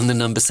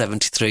number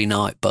 73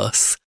 night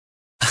bus.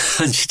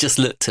 And she just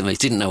looked at me. She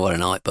didn't know what a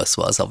night bus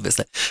was,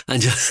 obviously.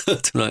 And just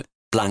sort of like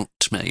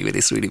blanked me with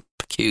this really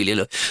peculiar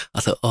look.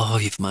 I thought, oh,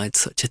 you've made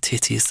such a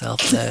tit of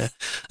yourself there.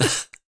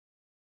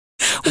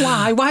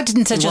 Why? Why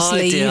didn't I just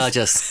leave? Why did I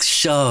just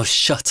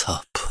shut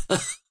up?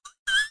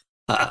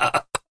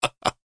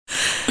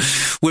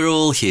 We're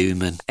all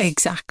human.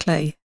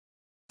 Exactly.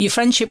 Your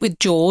friendship with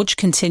George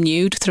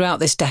continued throughout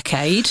this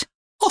decade.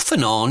 Off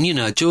and on, you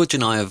know, George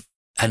and I have,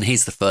 and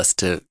he's the first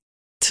to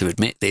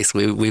admit this,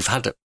 we've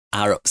had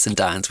our ups and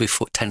downs. We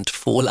tend to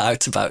fall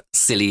out about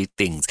silly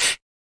things.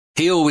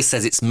 He always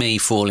says it's me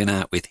falling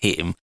out with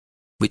him,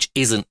 which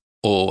isn't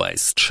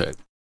always true.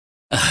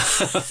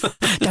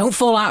 Don't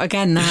fall out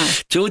again now.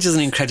 George is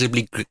an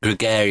incredibly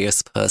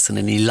gregarious person,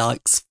 and he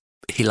likes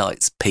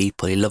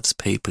people. He loves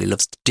people. He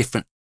loves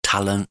different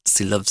talents.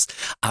 He loves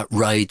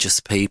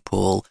outrageous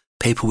people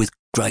with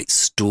great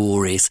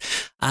stories.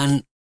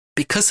 And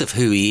because of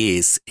who he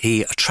is,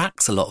 he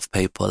attracts a lot of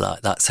people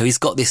like that. So he's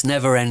got this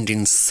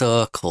never-ending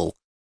circle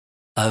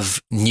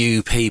of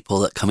new people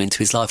that come into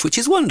his life, which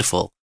is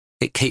wonderful.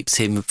 It keeps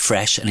him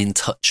fresh and in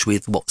touch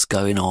with what's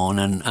going on,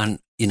 and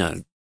you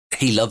know,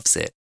 he loves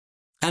it.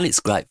 And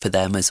it's great for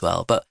them as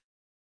well. But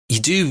you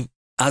do,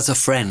 as a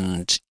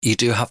friend, you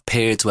do have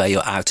periods where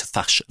you're out of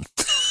fashion.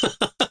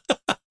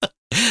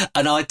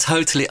 And I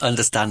totally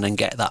understand and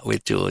get that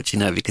with George, you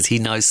know, because he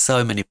knows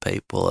so many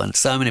people and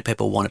so many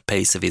people want a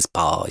piece of his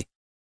pie.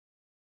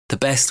 The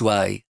best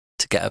way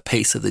to get a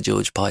piece of the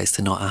George pie is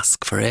to not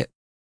ask for it.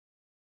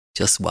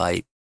 Just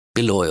wait,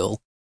 be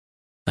loyal.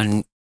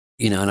 And,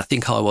 you know, and I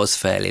think I was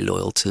fairly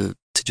loyal to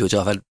George.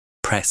 I've had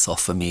press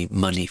offer me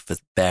money for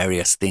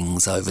various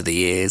things over the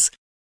years.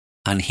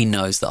 And he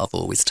knows that I've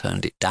always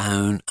turned it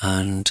down,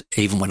 and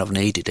even when I've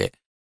needed it.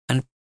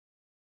 And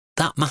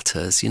that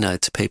matters, you know,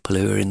 to people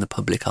who are in the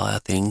public eye, I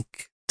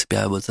think, to be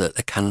able to,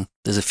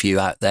 there's a few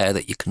out there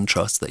that you can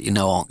trust that you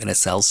know aren't going to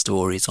sell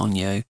stories on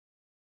you.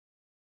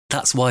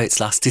 That's why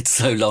it's lasted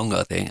so long,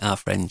 I think, our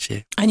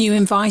friendship. And you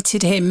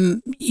invited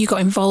him, you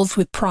got involved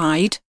with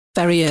Pride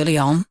very early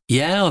on.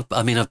 Yeah,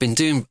 I mean, I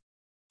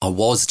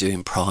was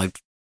doing Pride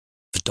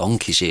for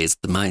donkey's years,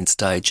 the main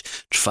stage,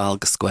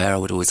 Trafalgar Square, I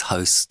would always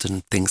host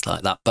and things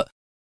like that. But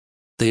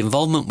the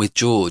involvement with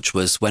George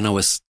was when I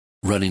was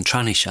running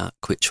Tranny Shack,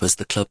 which was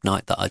the club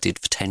night that I did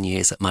for 10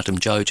 years at Madame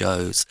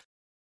Jojo's.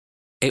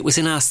 It was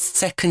in our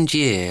second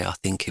year, I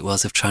think it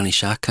was, of Tranny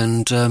Shack,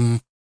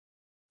 and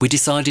we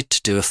decided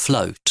to do a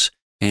float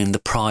in the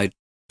Pride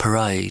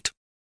Parade.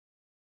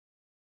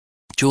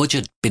 George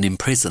had been in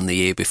prison the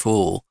year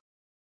before,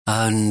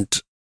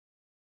 and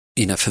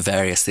you know, for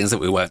various things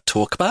that we won't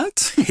talk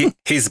about.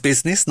 His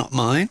business, not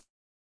mine.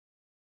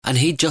 And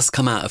he'd just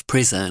come out of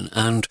prison.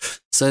 And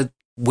so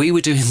we were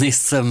doing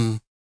this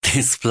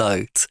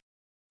float,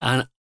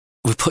 and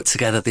we put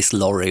together this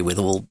lorry with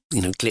all,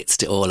 you know,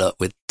 glitzed it all up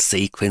with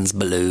sequins,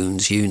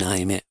 balloons, you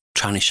name it,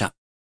 Tranny Shack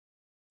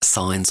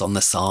signs on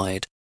the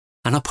side.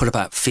 And I put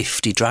about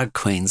 50 drag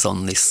queens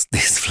on this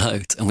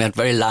float, and we had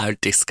very loud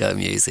disco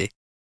music.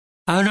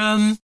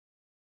 And,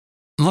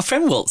 my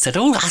friend Walt said,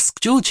 ask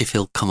George if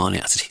he'll come on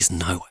it. I said, he's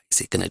no way is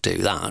he going to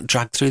do that.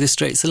 Drag through the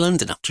streets of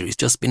London after he's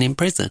just been in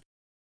prison.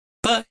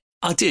 But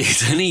I did.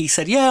 And he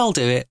said, yeah, I'll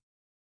do it.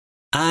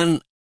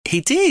 And he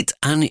did.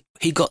 And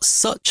he got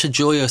such a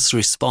joyous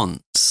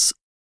response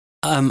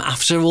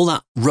after all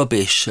that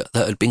rubbish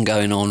that had been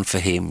going on for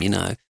him, you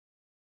know,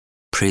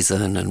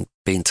 prison and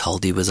being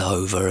told he was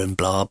over and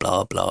blah,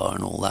 blah, blah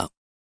and all that.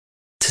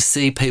 To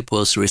see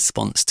people's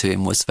response to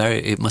him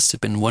it must have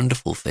been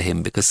wonderful for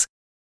him, because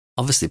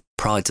obviously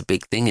Pride's a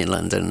big thing in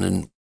London,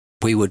 and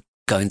we were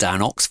going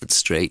down Oxford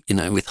Street, you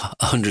know, with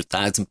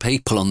 100,000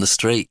 people on the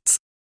streets,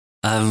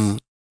 and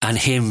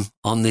him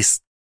on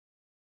this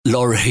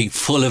lorry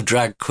full of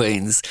drag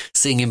queens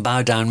singing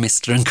Bow Down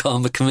Mister and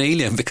Karma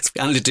Chameleon, because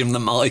we handed him the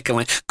mic and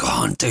went, go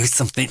on, do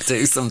something.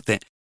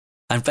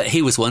 But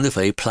he was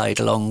wonderful. He played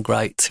along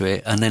great to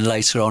it. And then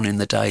later on in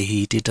the day,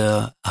 he did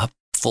a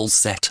full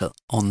set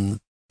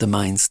on the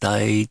main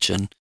stage.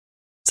 And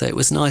so it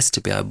was nice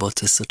to be able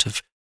to sort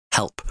of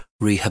help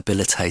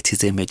rehabilitate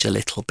his image a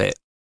little bit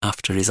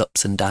after his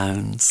ups and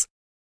downs.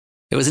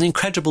 It was an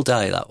incredible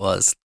day, that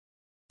was.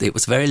 It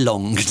was a very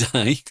long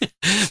day,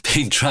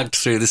 being dragged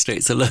through the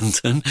streets of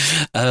London,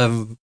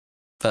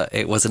 but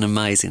it was an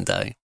amazing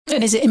day.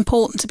 And is it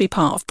important to be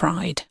part of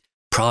Pride?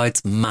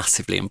 Pride's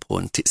massively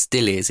important. It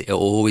still is. It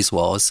always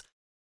was.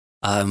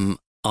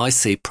 I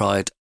see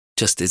Pride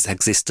just its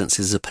existence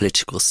as a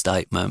political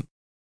statement.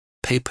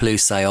 People who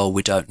say,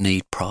 we don't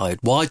need Pride.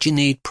 Why do you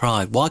need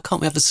Pride? Why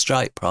can't we have a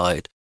straight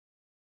Pride?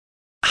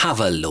 Have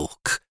a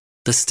look.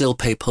 There's still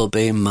people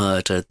being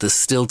murdered. There's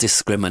still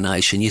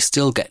discrimination. You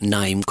still get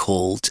name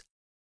called.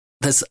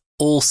 There's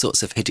all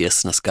sorts of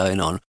hideousness going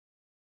on.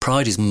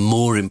 Pride is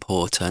more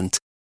important.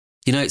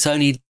 You know,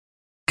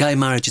 gay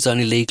marriage is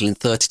only legal in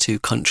 32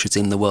 countries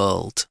in the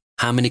world.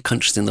 How many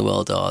countries in the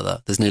world are there?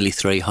 There's nearly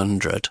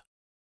 300.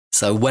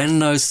 So when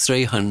those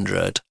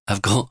 300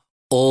 have got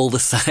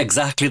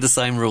exactly the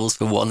same rules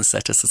for one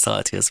set of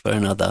society as for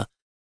another,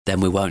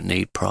 then we won't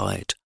need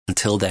Pride.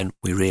 Until then,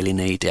 we really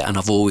need it. And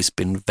I've always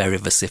been very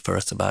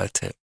vociferous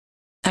about it.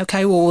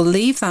 OK, well, we'll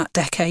leave that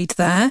decade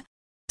there.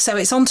 So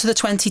it's on to the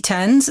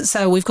 2010s.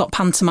 So we've got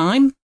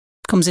pantomime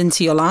comes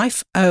into your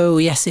life. Oh,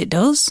 yes, it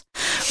does.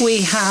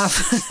 We have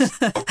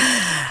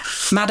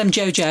Madame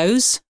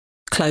Jojo's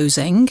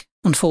closing,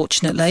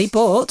 unfortunately,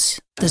 but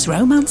there's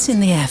romance in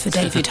the air for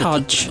David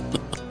Hodge.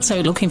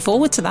 So looking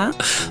forward to that.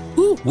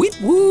 Woo,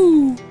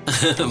 woo.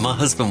 My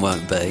husband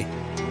won't be.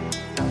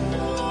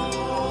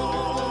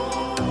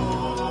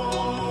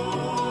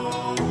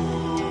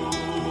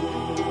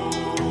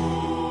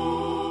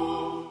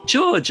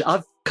 George,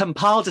 I've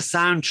compiled a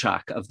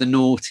soundtrack of the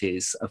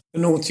noughties. The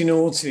naughty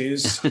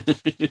noughties.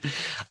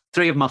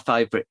 3 of my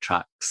favourite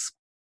tracks.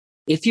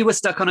 If you were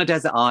stuck on a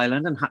desert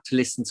island and had to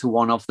listen to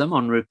one of them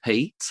on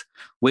repeat,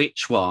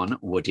 which one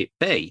would it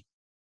be?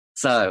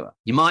 So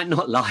you might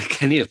not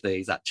like any of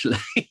these, actually.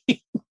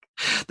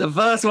 The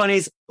first one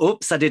is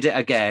Oops, I Did It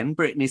Again,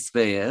 Britney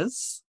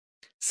Spears.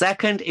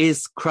 Second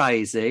is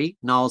Crazy,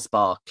 Gnarls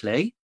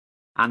Barkley.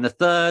 And the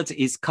third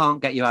is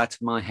Can't Get You Out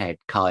of My Head,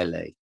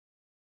 Kylie.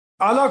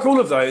 I like all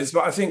of those,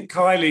 but I think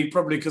Kylie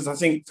probably because I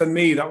think for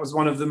me that was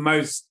one of my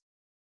most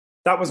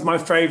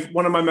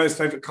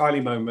favorite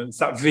Kylie moments.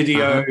 That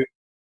video,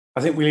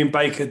 I think William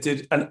Baker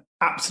did an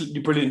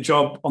absolutely brilliant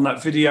job on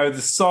that video.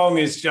 The song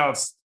is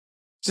just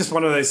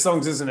one of those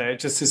songs, isn't it? It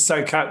just is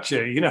so catchy,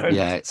 you know.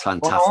 Yeah, it's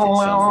fantastic.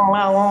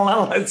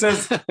 Song. It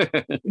says,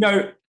 you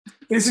know,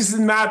 this is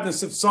the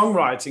madness of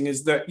songwriting: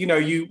 is that you know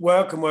you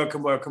work and work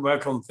and work and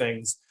work on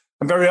things,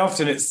 and very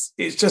often it's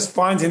just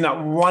finding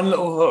that one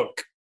little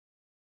hook.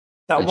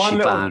 That one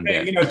little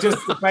thing, you know,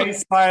 just the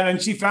bass line,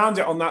 and she found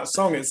it on that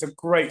song. It's a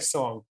great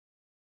song.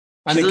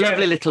 And she's a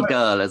lovely little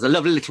girl, as a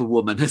lovely little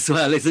woman as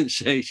well, isn't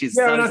she? She's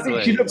so and I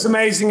think she looks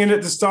amazing in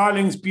it. The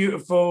styling's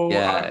beautiful.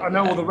 Yeah, I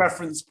know all the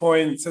reference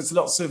points. There's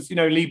lots of, you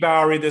know, Lee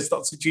Bowery. There's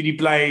lots of Judy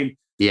Blaine.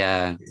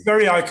 Yeah, it's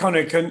very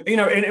iconic, and you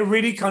know, and it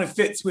really kind of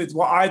fits with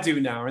what I do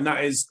now, and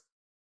that is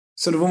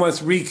sort of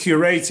almost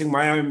recurating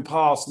my own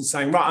past and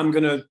saying, right, I'm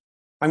gonna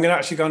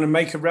actually go and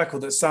make a record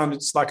that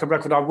sounds like a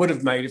record I would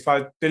have made if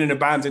I'd been in a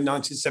band in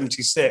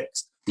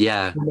 1976.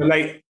 Yeah. In the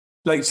late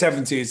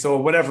 70s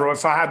or whatever, or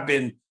if I had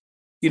been,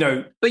 you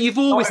know. But you've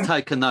always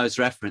taken those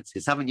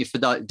references, haven't you, for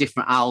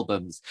different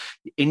albums?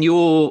 In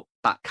your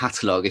back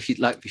catalogue, if you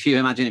go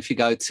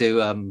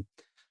to,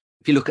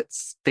 if you look at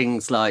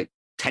things like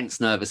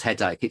Tense Nervous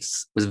Headache,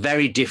 was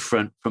very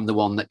different from the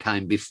one that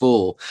came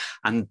before.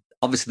 And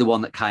obviously, the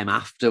one that came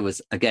after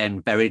was,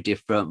 again, very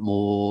different,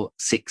 more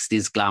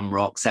 60s glam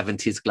rock,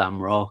 70s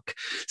glam rock.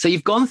 So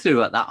you've gone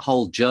through that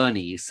whole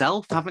journey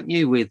yourself, haven't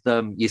you, with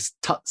your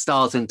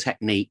styles and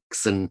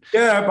techniques? And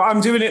yeah, but I'm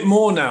doing it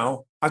more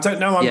now. I don't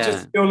know. I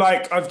just feel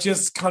like I've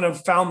just kind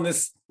of found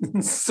this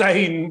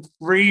insane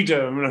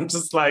freedom. And I'm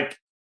just like,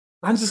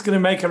 I'm just going to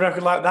make a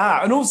record like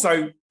that. And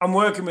also, I'm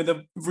working with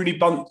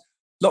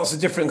lots of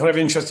different kind of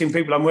interesting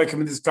people. I'm working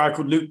with this guy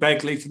called Luke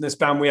Begley from this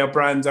band We Are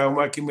Brando. I'm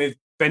working with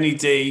Benny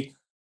D.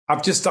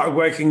 I've just started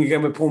working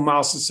again with Paul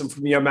Masterson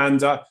from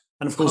Yomanda,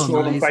 and of course,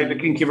 Norman Fate, the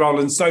Kinky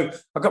Rollins. So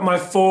I've got my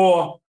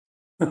 4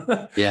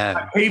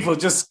 people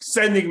just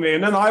sending me,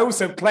 and then I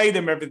also play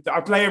them everything.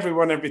 I play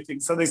everyone everything,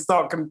 so they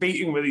start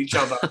competing with each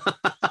other.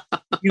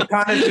 You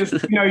kind of just,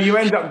 you know, you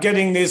end up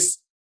getting this,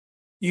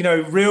 you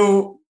know,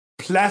 real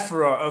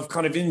plethora of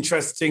kind of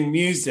interesting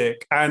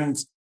music, and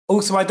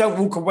also I don't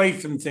walk away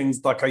from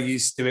things like I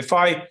used to. If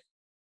I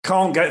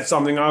can't get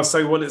something, I'll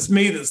say, well, it's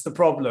me that's the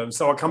problem.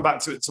 So I'll come back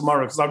to it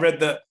tomorrow. Because I read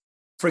that,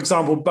 for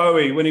example,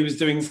 Bowie, when he was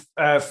doing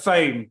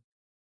Fame,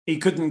 he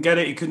couldn't get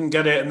it.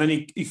 And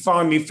then he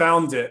finally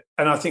found it.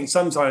 And I think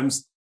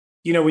sometimes,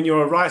 you know, when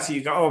you're a writer,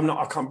 you go, oh,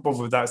 I can't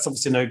bother with that. It's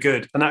obviously no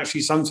good. And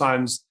actually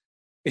sometimes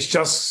it's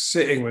just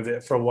sitting with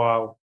it for a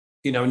while,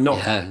 you know, not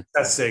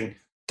processing.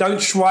 Don't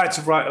try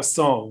to write a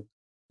song.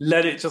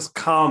 Let it just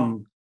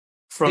come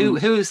from...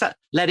 Who is that?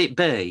 Let It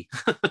Be.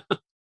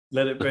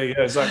 Let it be,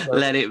 yeah, exactly.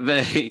 Let it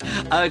be.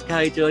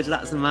 Okay, George,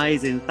 that's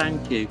amazing.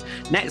 Thank you.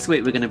 Next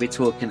week, we're going to be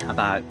talking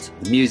about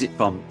music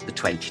from the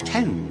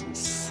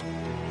 2010s.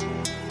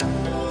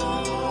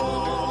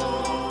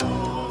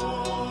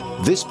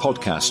 This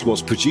podcast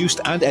was produced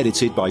and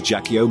edited by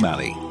Jackie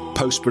O'Malley.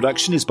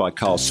 Post-production is by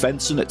Carl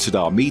Svensson at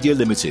Tadar Media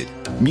Limited.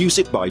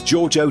 Music by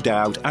George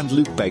O'Dowd and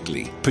Luke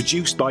Begley.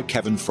 Produced by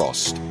Kevin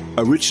Frost.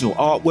 Original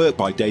artwork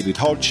by David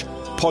Hodge.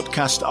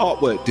 Podcast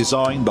artwork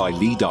design by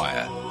Lee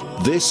Dyer.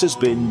 This has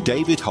been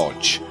David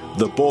Hodge,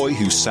 the boy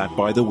who sat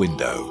by the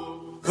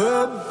window.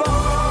 The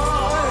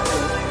boy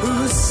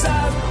who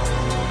sat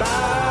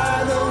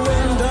by the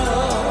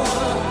window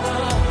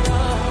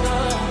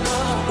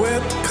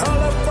with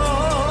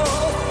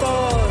colorful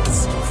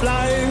thoughts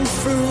flying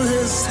through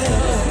his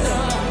head.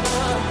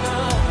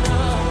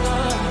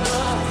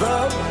 The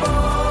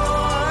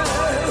boy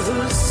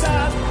who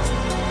sat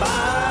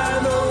by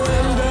the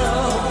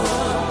window.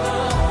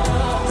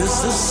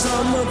 This is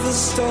some of the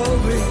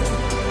story,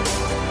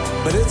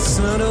 but it's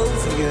not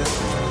over yet.